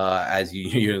 As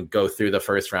you go through the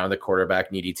first round, the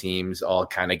quarterback needy teams all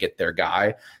kind of get their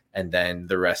guy, and then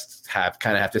the rest have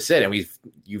to sit. And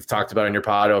you've talked about it in your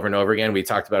pod over and over again. We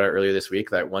talked about it earlier this week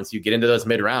that once you get into those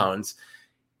mid rounds,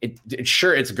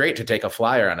 it's great to take a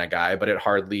flyer on a guy, but it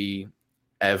hardly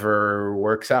ever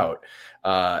works out.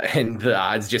 And the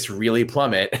odds just really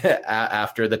plummet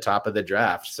after the top of the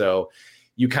draft. So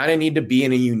you kind of need to be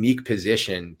in a unique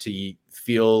position to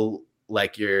feel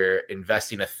like you're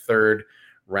investing a third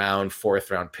round, fourth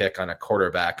round pick on a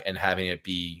quarterback and having it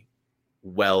be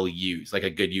well used, like a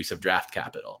good use of draft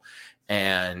capital.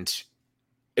 And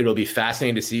it'll be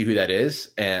fascinating to see who that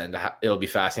is. And it'll be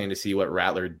fascinating to see what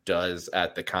Rattler does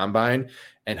at the combine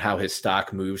and how his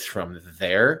stock moves from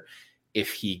there.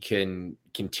 if he can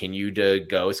continue to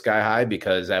go sky high,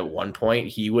 because at one point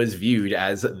he was viewed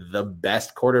as the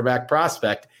best quarterback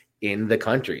prospect in the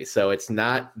country. So it's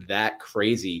not that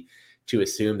crazy to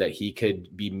assume that he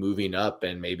could be moving up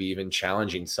and maybe even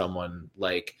challenging someone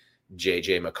like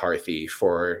JJ McCarthy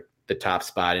for the top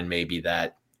spot and maybe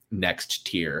that next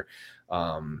tier.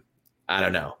 I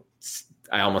don't know.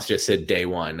 I almost just said day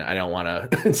one. I don't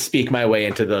want to speak my way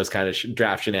into those kind of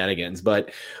draft shenanigans,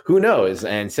 but who knows?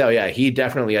 And so, yeah, he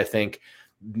definitely, I think,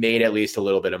 made at least a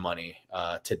little bit of money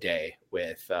today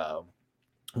with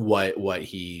what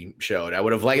he showed. I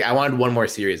wanted one more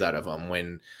series out of him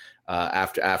when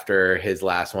after his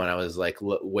last one, I was like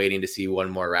waiting to see one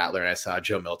more Rattler, and I saw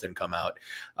Joe Milton come out.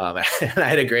 And I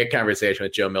had a great conversation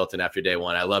with Joe Milton after day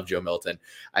one. I love Joe Milton.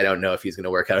 I don't know if he's going to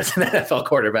work out as an NFL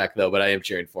quarterback though, but I am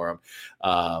cheering for him.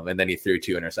 And then he threw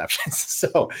 2 interceptions.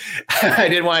 So I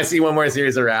did want to see one more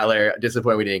series of Rattler.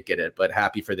 Disappointed we didn't get it, but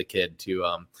happy for the kid to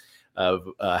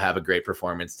have a great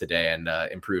performance today and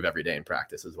improve every day in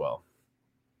practice as well.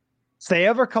 If they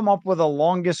ever come up with a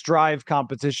longest drive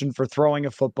competition for throwing a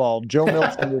football, Joe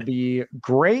Milton will be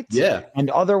great. Yeah.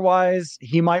 And otherwise,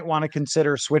 he might want to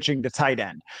consider switching to tight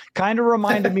end. Kind of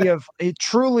reminded me of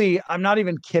I'm not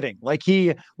even kidding. Like,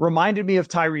 he reminded me of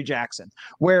Tyree Jackson,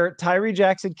 where Tyree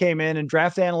Jackson came in and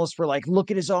draft analysts were like,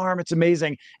 look at his arm, it's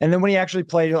amazing. And then when he actually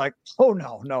played, you're like, oh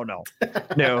no.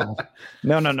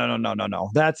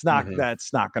 That's not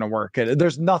going to work.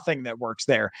 There's nothing that works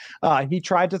there. He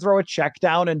tried to throw a check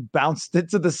down and bounced it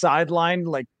to the sideline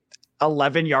like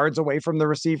 11 yards away from the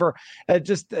receiver.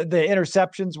 Just the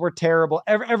interceptions were terrible.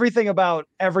 Everything about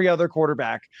every other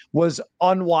quarterback was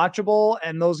unwatchable,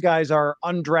 and those guys are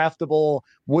undraftable.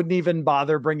 Wouldn't even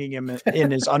bother bringing him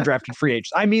in as undrafted free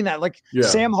agents. I mean that.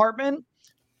 Sam Hartman,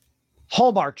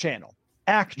 Hallmark Channel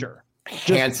actor,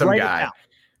 handsome guy,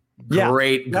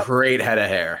 great head of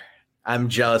hair. I'm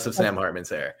jealous of Sam Hartman's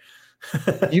hair.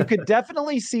 You could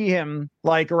definitely see him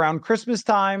like around Christmas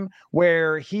time,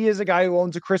 where he is a guy who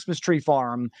owns a Christmas tree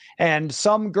farm, and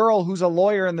some girl who's a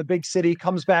lawyer in the big city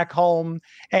comes back home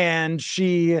and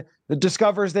she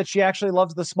discovers that she actually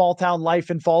loves the small town life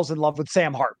and falls in love with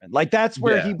Sam Hartman. Like, that's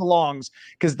where he belongs,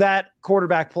 because that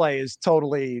quarterback play is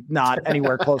totally not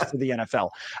anywhere close to the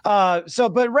NFL.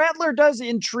 But Rattler does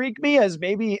intrigue me as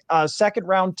maybe a second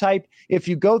round type. If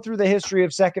you go through the history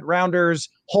of second rounders,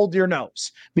 hold your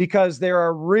nose, because there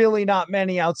are really not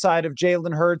many outside of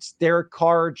Jalen Hurts, Derek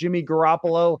Carr, Jimmy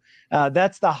Garoppolo.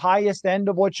 That's the highest end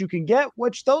of what you can get,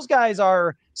 which those guys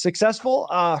are successful.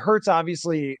 Hurts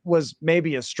obviously was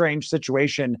maybe a strange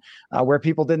situation where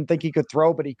people didn't think he could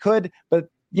throw, but he could. But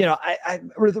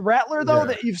with the Rattler though,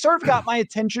 that you've sort of got my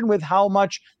attention with how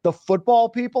much the football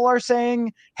people are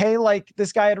saying, hey, like,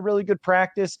 this guy had a really good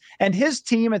practice, and his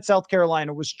team at South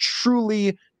Carolina was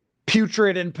truly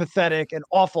putrid and pathetic and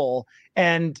awful,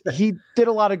 and he did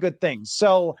a lot of good things.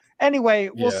 So anyway,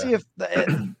 we'll see if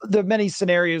the many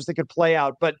scenarios that could play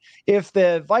out. But if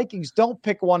the Vikings don't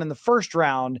pick one in the first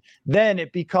round, then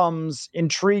it becomes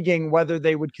intriguing whether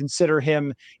they would consider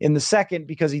him in the second,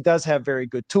 because he does have very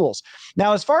good tools.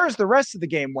 Now, as far as the rest of the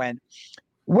game went,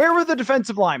 where were the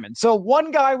defensive linemen? So one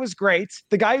guy was great.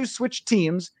 The guy who switched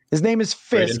teams, his name is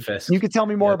Fisk. You could tell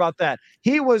me more about that.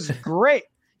 He was great.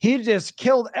 He just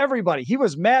killed everybody. He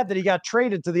was mad that he got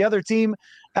traded to the other team.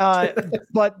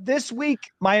 But this week,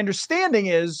 my understanding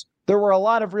is there were a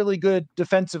lot of really good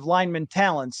defensive lineman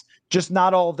talents, just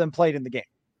not all of them played in the game.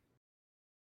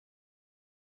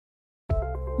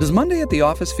 Does Monday at the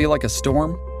office feel like a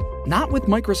storm? Not with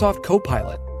Microsoft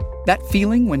Copilot. That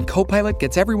feeling when Copilot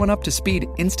gets everyone up to speed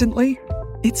instantly?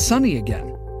 It's sunny again.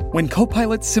 When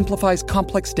Copilot simplifies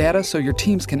complex data so your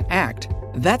teams can act,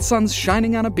 that sun's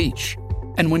shining on a beach.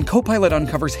 And when Copilot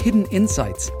uncovers hidden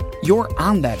insights, you're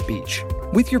on that beach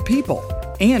with your people,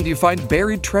 and you find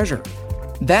buried treasure.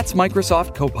 That's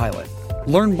Microsoft Copilot.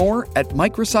 Learn more at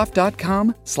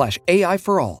Microsoft.com/AI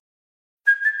for all.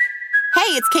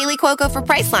 Hey, it's Kaylee Cuoco for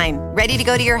Priceline. Ready to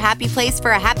go to your happy place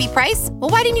for a happy price? Well,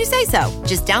 why didn't you say so?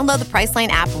 Just download the Priceline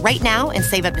app right now and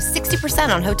save up to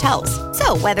 60% on hotels.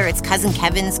 So whether it's Cousin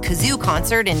Kevin's Kazoo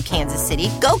Concert in Kansas City,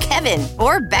 go Kevin,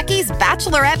 or Becky's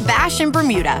Bachelorette Bash in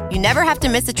Bermuda, you never have to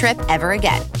miss a trip ever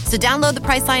again. So download the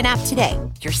Priceline app today.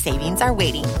 Your savings are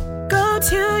waiting. Go to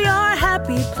your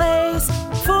happy place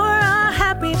for a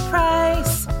happy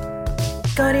price.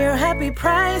 Go to your happy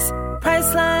price,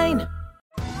 Priceline.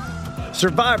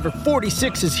 Survivor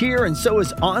 46 is here, and so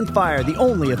is On Fire, the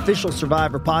only official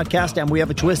Survivor podcast, and we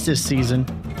have a twist this season.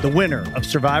 The winner of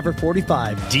Survivor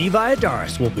 45, Dee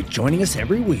Valladares, will be joining us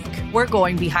every week. We're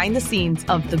going behind the scenes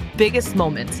of the biggest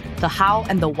moments, the how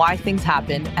and the why things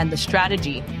happen, and the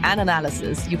strategy and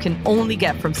analysis you can only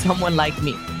get from someone like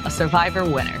me, a Survivor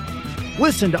winner.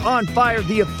 Listen to On Fire,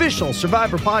 the official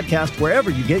Survivor podcast, wherever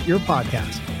you get your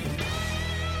podcasts.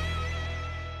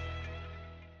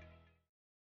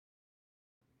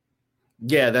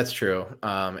 Yeah, that's true.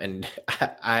 And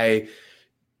I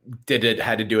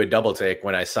had to do a double take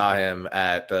when I saw him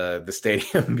at the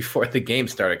stadium before the game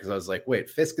started, because I was like, wait,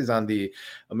 Fisk is on the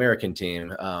American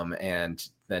team. And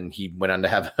then he went on to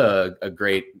have a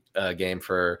great game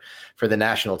for the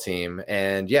national team.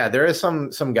 And yeah, there are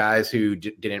some guys who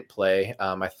didn't play.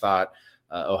 I thought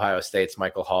Ohio State's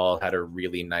Michael Hall had a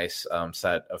really nice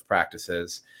set of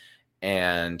practices.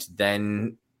 And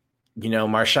then,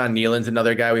 Marshawn Nealon's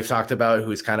another guy we've talked about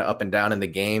who's kind of up and down in the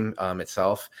game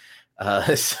itself.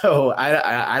 So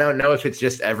I don't know if it's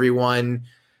just everyone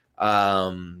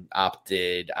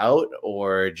opted out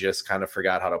or just kind of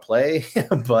forgot how to play,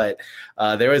 but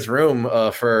there was room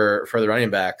for the running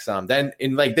backs. Then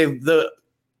in the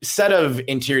set of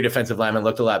interior defensive linemen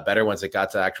looked a lot better once it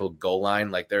got to actual goal line.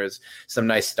 Like there was some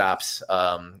nice stops,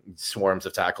 swarms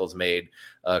of tackles made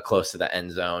close to the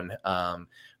end zone.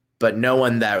 But no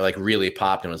one that really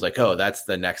popped and was like, oh, that's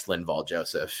the next Linval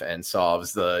Joseph and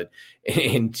solves the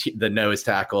nose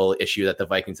tackle issue that the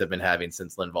Vikings have been having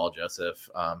since Linval Joseph.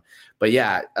 But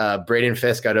yeah, Braden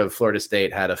Fisk out of Florida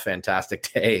State had a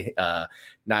fantastic day.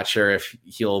 Not sure if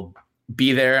he'll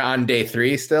be there on day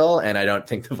 3 still, and I don't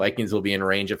think the Vikings will be in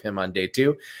range of him on day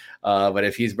 2. But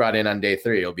if he's brought in on day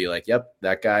 3, he'll be like, yep,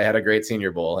 that guy had a great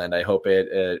Senior Bowl, and I hope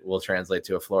it will translate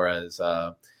to a Flores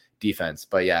defense.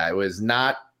 But yeah, it was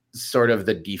not sort of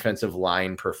the defensive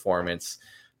line performance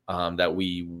that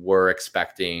we were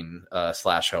expecting /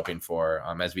 hoping for,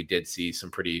 as we did see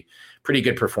some pretty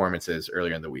good performances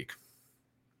earlier in the week.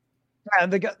 Yeah,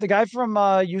 the guy from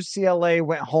UCLA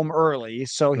went home early,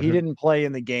 so he didn't play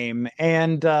in the game.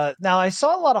 And now I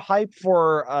saw a lot of hype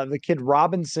for the kid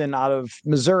Robinson out of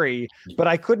Missouri, but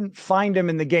I couldn't find him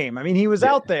in the game. I mean, he was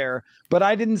out there, but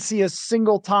I didn't see a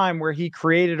single time where he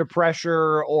created a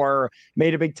pressure or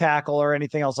made a big tackle or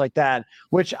anything else like that,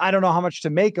 which I don't know how much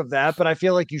to make of that, but I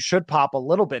feel like you should pop a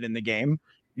little bit in the game.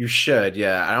 You should,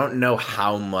 yeah. I don't know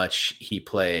how much he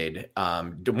played.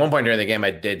 At one point during the game,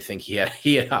 I did think he had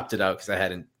opted out because I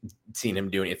hadn't seen him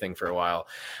do anything for a while.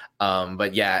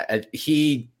 But yeah,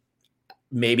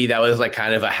 maybe that was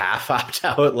kind of a half opt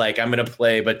out. Like I'm going to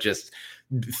play, but just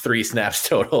 3 snaps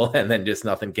total, and then just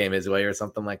nothing came his way or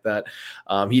something like that.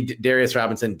 Darius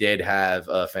Robinson did have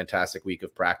a fantastic week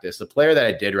of practice. The player that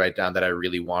I did write down that I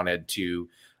really wanted to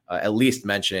at least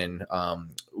mention,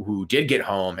 who did get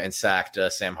home and sacked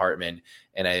Sam Hartman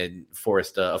and I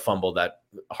forced a fumble that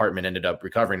Hartman ended up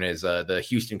recovering, is the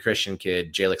Houston Christian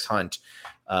kid, Jalix Hunt,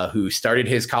 who started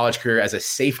his college career as a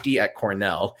safety at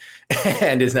Cornell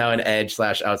and is now an edge /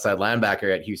 outside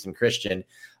linebacker at Houston Christian.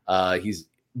 He's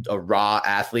a raw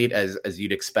athlete, as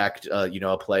you'd expect,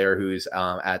 a player who's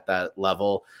at that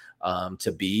level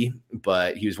to be,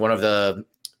 but he was one of the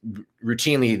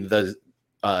routinely the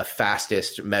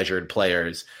fastest measured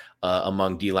players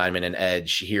among D linemen and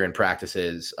edge here in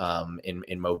practices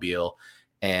in Mobile.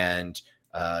 And,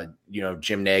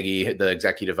 Jim Nagy, the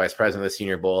executive vice president of the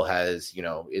Senior Bowl, has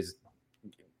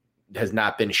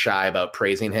not been shy about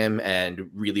praising him and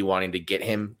really wanting to get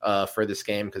him for this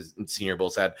game, because Senior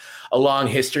Bowl's had a long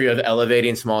history of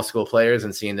elevating small school players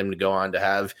and seeing them to go on to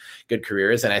have good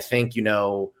careers. And I think,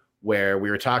 where we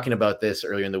were talking about this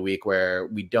earlier in the week, where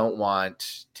we don't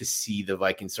want to see the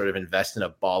Vikings sort of invest in a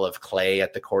ball of clay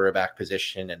at the quarterback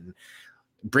position and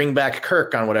bring back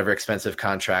Kirk on whatever expensive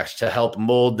contract to help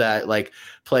mold that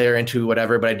player into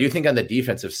whatever. But I do think on the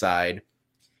defensive side,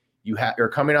 you're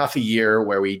coming off a year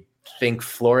where we think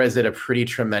Flores did a pretty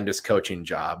tremendous coaching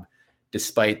job,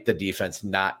 despite the defense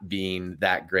not being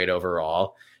that great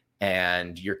overall.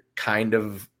 And you're kind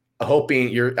of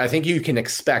hoping I think you can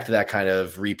expect that kind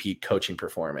of repeat coaching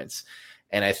performance.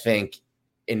 And I think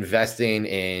investing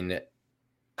in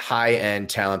high-end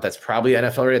talent that's probably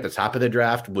NFL ready at the top of the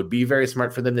draft would be very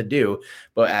smart for them to do.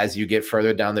 But as you get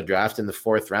further down the draft in the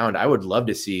 4th round, I would love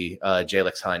to see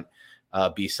Jalix Hunt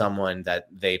be someone that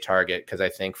they target, because I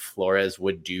think Flores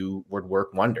would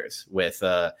work wonders with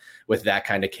that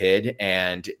kind of kid.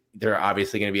 And there are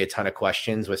obviously going to be a ton of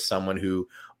questions with someone who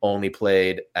only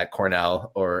played at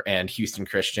Cornell and Houston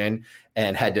Christian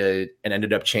and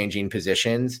ended up changing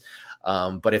positions.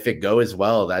 But if it goes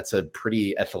well, that's a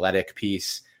pretty athletic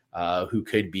piece who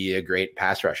could be a great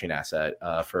pass rushing asset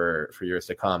for years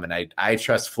to come. And I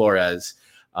trust Flores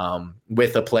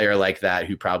with a player like that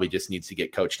who probably just needs to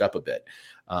get coached up a bit.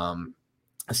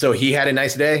 So he had a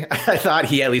nice day. I thought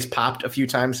he at least popped a few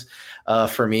times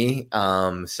for me.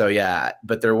 So yeah,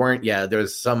 but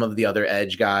there's some of the other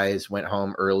edge guys went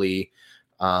home early.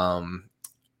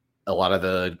 A lot of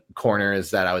the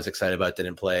corners that I was excited about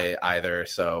didn't play either.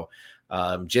 So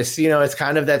just, it's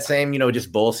kind of that same,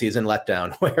 just bowl season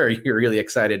letdown where you're really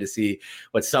excited to see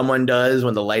what someone does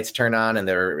when the lights turn on and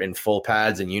they're in full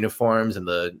pads and uniforms, and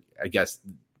I guess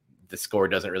the score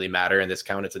doesn't really matter in this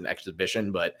count. It's an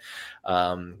exhibition, but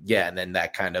and then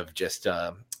that kind of just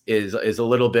is a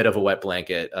little bit of a wet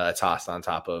blanket tossed on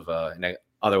top of an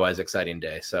otherwise exciting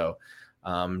day. So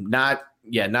not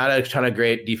a ton of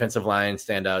great defensive line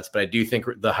standouts, but I do think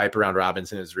the hype around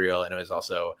Robinson is real. And it was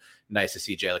also nice to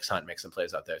see Jalix Hunt make some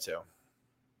plays out there too.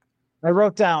 I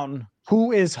wrote down,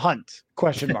 who is Hunt? ?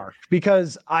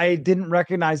 Because I didn't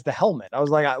recognize the helmet. I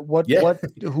was like,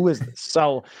 who is this?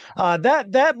 So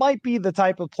that might be the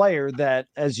type of player that,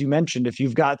 as you mentioned, if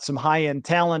you've got some high-end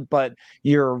talent, but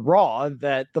you're raw,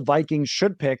 that the Vikings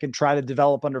should pick and try to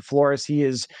develop under Flores. He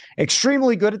is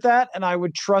extremely good at that. And I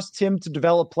would trust him to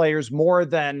develop players more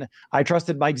than I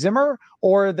trusted Mike Zimmer,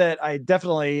 or that I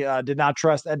definitely did not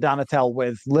trust Ed Donatel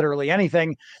with literally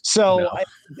anything. So no.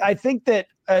 I think that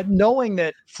knowing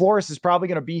that Flores is probably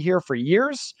going to be here for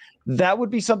years, that would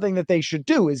be something that they should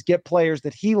do, is get players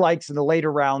that he likes in the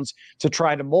later rounds to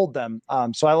try to mold them.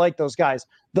 So I like those guys.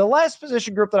 The last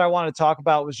position group that I want to talk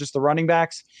about was just the running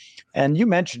backs. And you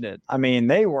mentioned it. I mean,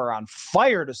 they were on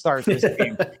fire to start this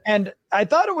game. And I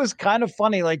thought it was kind of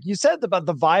funny. Like you said about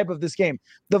the vibe of this game.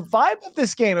 The vibe of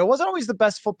this game, it wasn't always the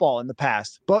best football in the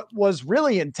past, but was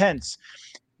really intense.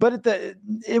 But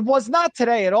it was not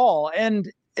today at all.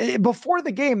 And before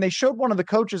the game, they showed one of the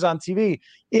coaches on TV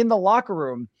in the locker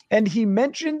room, and he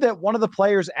mentioned that one of the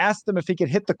players asked him if he could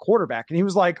hit the quarterback. And he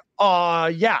was like,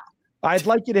 yeah, I'd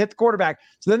like you to hit the quarterback.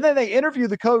 So then they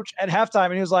interviewed the coach at halftime,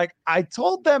 and he was like, I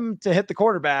told them to hit the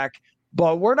quarterback,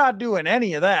 but we're not doing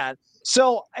any of that.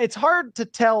 So it's hard to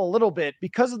tell a little bit,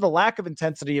 because of the lack of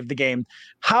intensity of the game,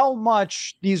 how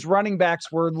much these running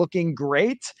backs were looking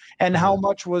great and how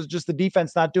much was just the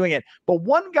defense not doing it. But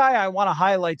one guy I want to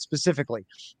highlight specifically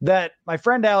that my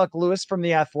friend Alec Lewis from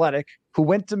The Athletic, who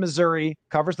went to Missouri,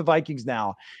 covers the Vikings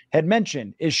now, had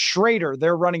mentioned is Schrader,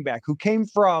 their running back, who came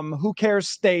from Who Cares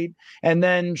State and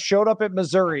then showed up at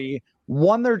Missouri,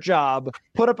 won their job,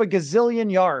 put up a gazillion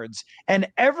yards. And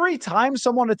every time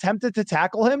someone attempted to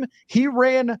tackle him, he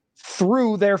ran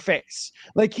through their face.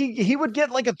 Like he would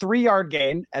get like a 3-yard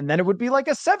gain, and then it would be like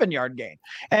a 7-yard gain.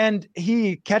 And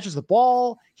he catches the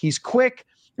ball. He's quick.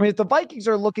 I mean, if the Vikings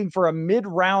are looking for a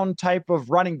mid-round type of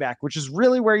running back, which is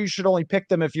really where you should only pick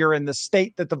them if you're in the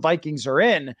state that the Vikings are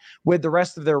in with the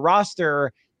rest of their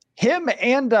roster, him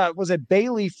and was it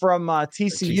Bailey from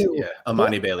TCU? Yeah,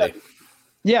 Amani Bailey.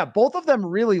 Yeah, both of them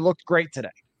really looked great today.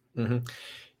 Mm-hmm.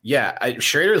 Yeah,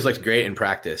 Schrader's looked great in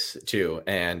practice too,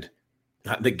 and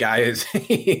the guy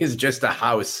is just a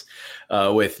house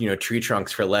with tree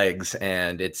trunks for legs,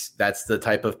 and that's the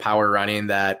type of power running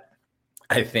that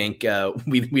I think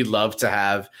we'd love to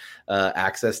have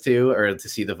access to, or to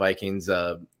see the Vikings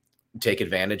take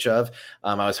advantage of.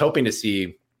 I was hoping to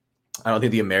see. I don't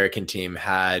think the American team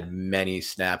had many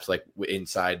snaps like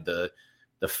inside the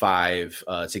 5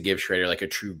 to give Schrader like a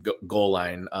true goal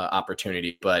line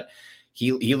opportunity, but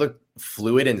he looked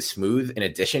fluid and smooth in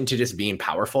addition to just being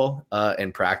powerful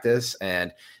in practice,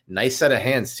 and nice set of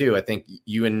hands too. I think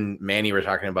you and Manny were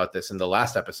talking about this in the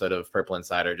last episode of Purple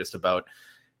Insider, just about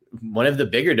one of the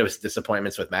bigger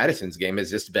disappointments with Madison's game has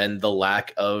just been the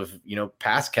lack of,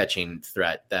 pass catching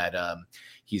threat that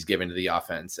he's given to the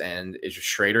offense. And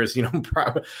Schrader's,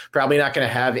 probably not going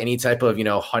to have any type of,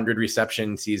 100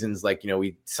 reception seasons like,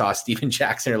 we saw Steven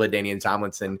Jackson or LaDainian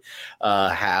Tomlinson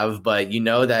have. But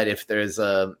that if there's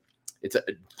it's a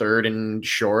 3rd and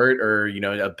short, or,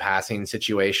 a passing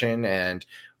situation, and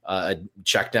a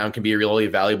check down can be a really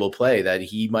valuable play, that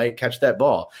he might catch that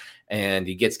ball. And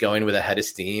he gets going with a head of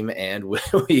steam, and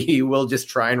he will just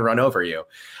try and run over you.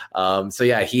 So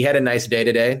yeah, he had a nice day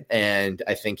today, and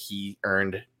I think he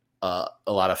earned a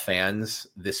lot of fans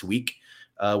this week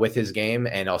with his game,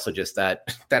 and also just that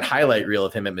highlight reel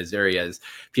of him at Missouri, as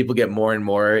people get more and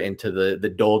more into the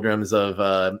doldrums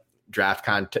of draft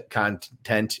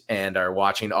content and are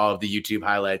watching all of the YouTube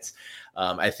highlights.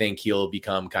 I think he'll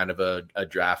become kind of a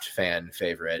draft fan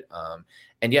favorite.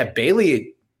 And yeah,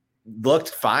 Bailey, looked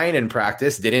fine in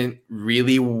practice, didn't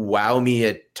really wow me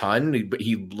a ton, but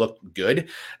he looked good.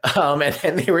 And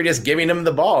then they were just giving him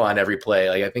the ball on every play.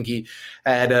 Like, I think he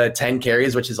had 10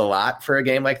 carries, which is a lot for a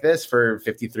game like this, for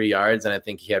 53 yards. And I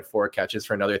think he had 4 catches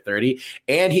for another 30.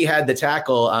 And he had the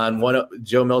tackle on one of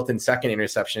Joe Milton's second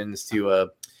interceptions to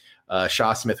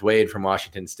Shaw Smith-Wade from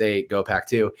Washington State, go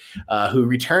Pac-2, who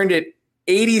returned it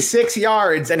 86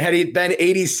 yards, and had he been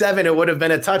 87, it would have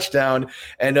been a touchdown.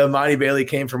 And Monty Bailey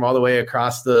came from all the way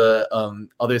across the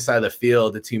other side of the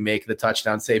field to make the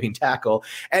touchdown saving tackle,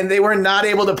 and they were not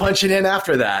able to punch it in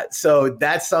after that. So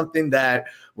that's something that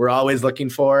we're always looking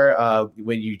for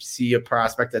when you see a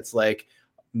prospect that's like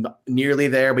nearly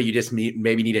there, but you just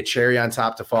maybe need a cherry on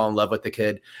top to fall in love with the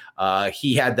kid.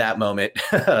 He had that moment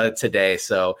today.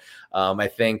 So I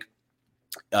think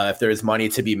if there's money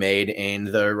to be made in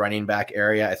the running back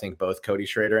area, I think both Cody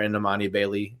Schrader and Amani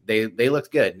Bailey, they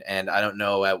looked good. And I don't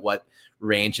know at what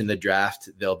range in the draft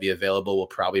they'll be available. We'll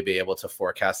probably be able to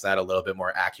forecast that a little bit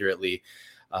more accurately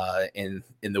in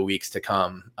the weeks to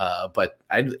come. But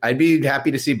I'd be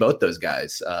happy to see both those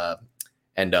guys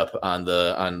end up on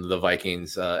the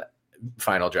Vikings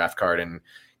final draft card and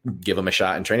give them a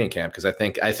shot in training camp, because I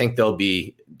think they'll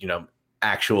be,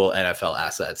 actual NFL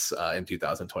assets in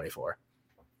 2024.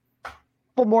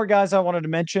 Couple more guys I wanted to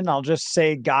mention. I'll just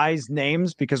say guys'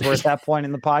 names because we're at that point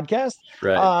in the podcast.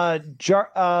 Right.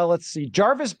 Let's see.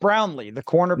 Jarvis Brownlee, the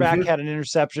cornerback, had an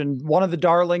interception. One of the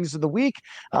darlings of the week.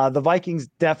 The Vikings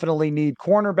definitely need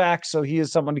cornerback, so he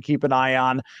is someone to keep an eye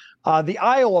on. The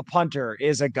Iowa punter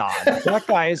is a god. That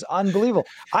guy is unbelievable.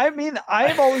 I mean,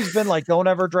 I've always been like, don't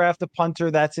ever draft a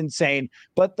punter. That's insane.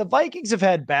 But the Vikings have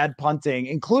had bad punting,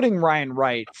 including Ryan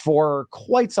Wright, for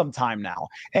quite some time now.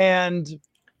 And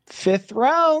 5th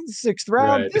round, 6th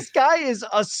round, This guy is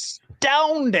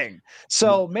astounding.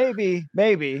 So maybe.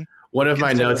 One of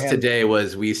my notes today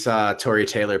was we saw Torrey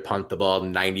Taylor punt the ball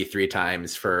 93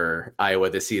 times for Iowa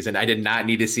this season. I did not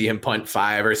need to see him punt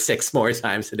 5 or 6 more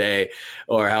times today,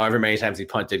 or however many times he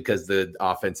punted, because the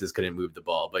offenses couldn't move the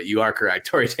ball. But you are correct.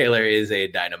 Torrey Taylor is a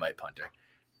dynamite punter.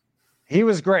 He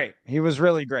was great. He was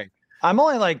really great. I'm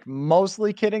only like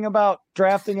mostly kidding about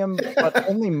drafting him, but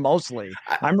only mostly.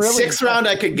 I'm really 6th round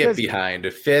I could get behind.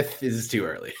 5th is too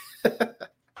early.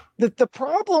 The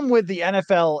problem with the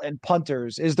NFL and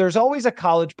punters is there's always a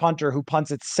college punter who punts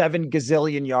at 7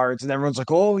 gazillion yards, and everyone's like,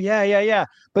 oh, yeah.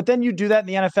 But then you do that in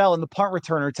the NFL, and the punt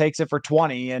returner takes it for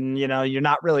 20, and, you're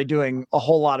not really doing a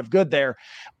whole lot of good there.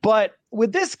 But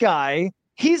with this guy,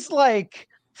 he's like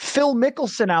Phil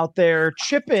Mickelson out there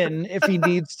chipping if he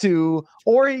needs to,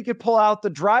 or he could pull out the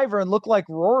driver and look like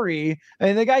Rory. I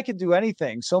mean, the guy could do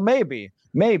anything. So maybe.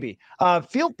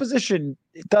 Field position,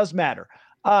 it does matter.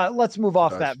 Let's move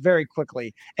off that very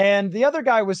quickly. And the other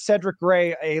guy was Cedric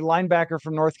Gray, a linebacker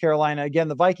from North Carolina. Again,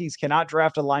 the Vikings cannot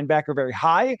draft a linebacker very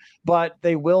high, but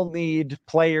they will need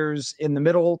players in the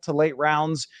middle to late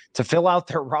rounds to fill out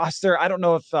their roster. I don't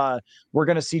know if we're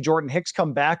going to see Jordan Hicks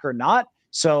come back or not.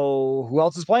 So who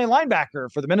else is playing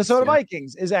linebacker for the Minnesota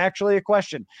Vikings is actually a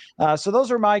question. So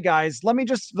those are my guys. Let me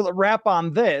just wrap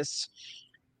on this.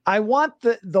 I want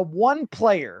the one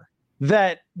player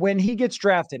that when he gets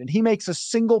drafted and he makes a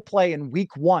single play in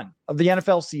week 1 of the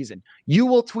NFL season, you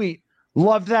will tweet,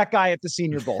 love that guy at the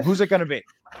Senior Bowl. Who's it going to be?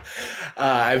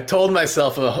 I've told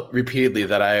myself repeatedly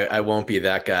that I won't be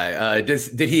that guy.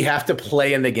 Did he have to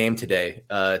play in the game today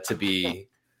to be...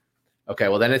 Okay,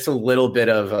 well, then it's a little bit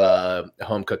of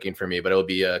home cooking for me, but it'll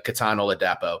be Katano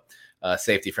Ladapo,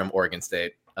 safety from Oregon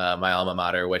State, my alma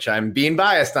mater, which I'm being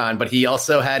biased on, but he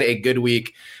also had a good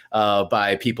week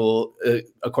by people,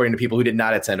 according to people who did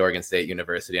not attend Oregon State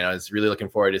University. And I was really looking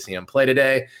forward to seeing him play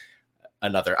today.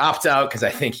 Another opt-out, because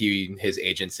I think his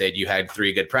agent said you had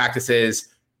 3 good practices.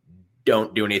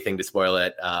 Don't do anything to spoil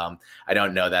it. I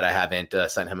don't know that I haven't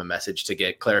sent him a message to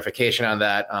get clarification on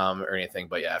that or anything.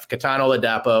 But yeah, if Katano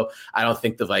Ladapo, I don't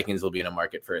think the Vikings will be in a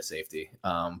market for a safety.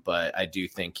 But I do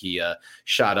think he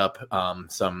shot up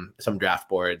some draft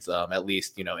boards, at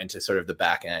least, into sort of the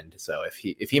back end. So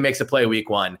if he makes a play week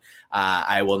 1,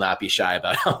 I will not be shy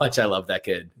about how much I love that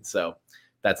kid. So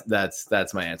that's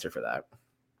my answer for that.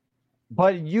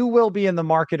 But you will be in the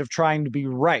market of trying to be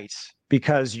right,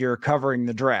 because you're covering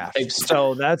the draft.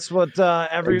 So that's what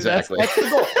exactly. That's the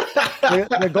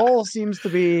goal. The goal seems to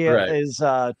be is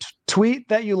tweet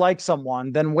that you like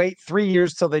someone, then wait 3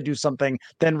 years till they do something,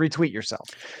 then retweet yourself.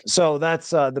 So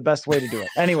that's the best way to do it.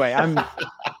 Anyway, I'm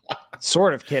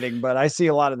sort of kidding, but I see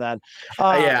a lot of that.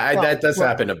 That does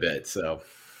happen a bit. So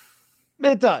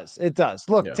It does.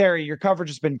 Look, Terry, your coverage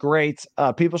has been great.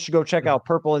 People should go check out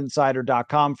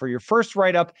purpleinsider.com for your first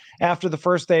write-up after the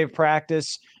first day of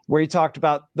practice, where you talked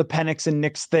about the Penix and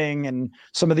Nix thing and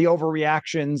some of the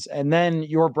overreactions, and then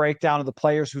your breakdown of the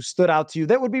players who stood out to you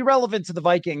that would be relevant to the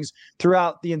Vikings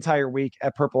throughout the entire week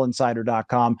at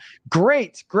purpleinsider.com.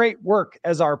 Great work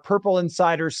as our Purple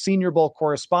Insider Senior Bowl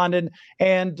correspondent.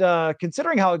 And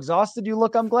considering how exhausted you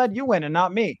look, I'm glad you win and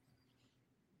not me.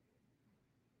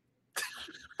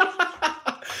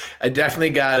 I definitely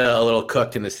got a little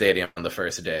cooked in the stadium on the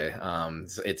first day.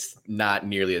 It's not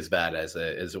nearly as bad as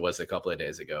it was a couple of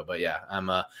days ago. But yeah,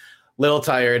 I'm a little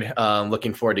tired.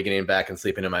 Looking forward to getting back and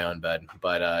sleeping in my own bed.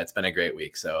 But it's been a great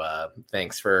week. So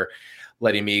thanks for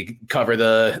letting me cover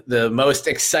the most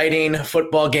exciting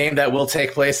football game that will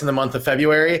take place in the month of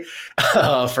February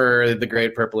for the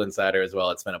great Purple Insider as well.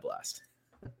 It's been a blast.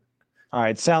 All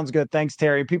right. Sounds good. Thanks,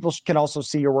 Terry. People can also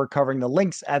see your work covering the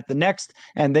Lynx at the Next,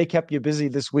 and they kept you busy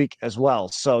this week as well.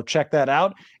 So check that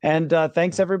out. And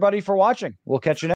thanks, everybody, for watching. We'll catch you next.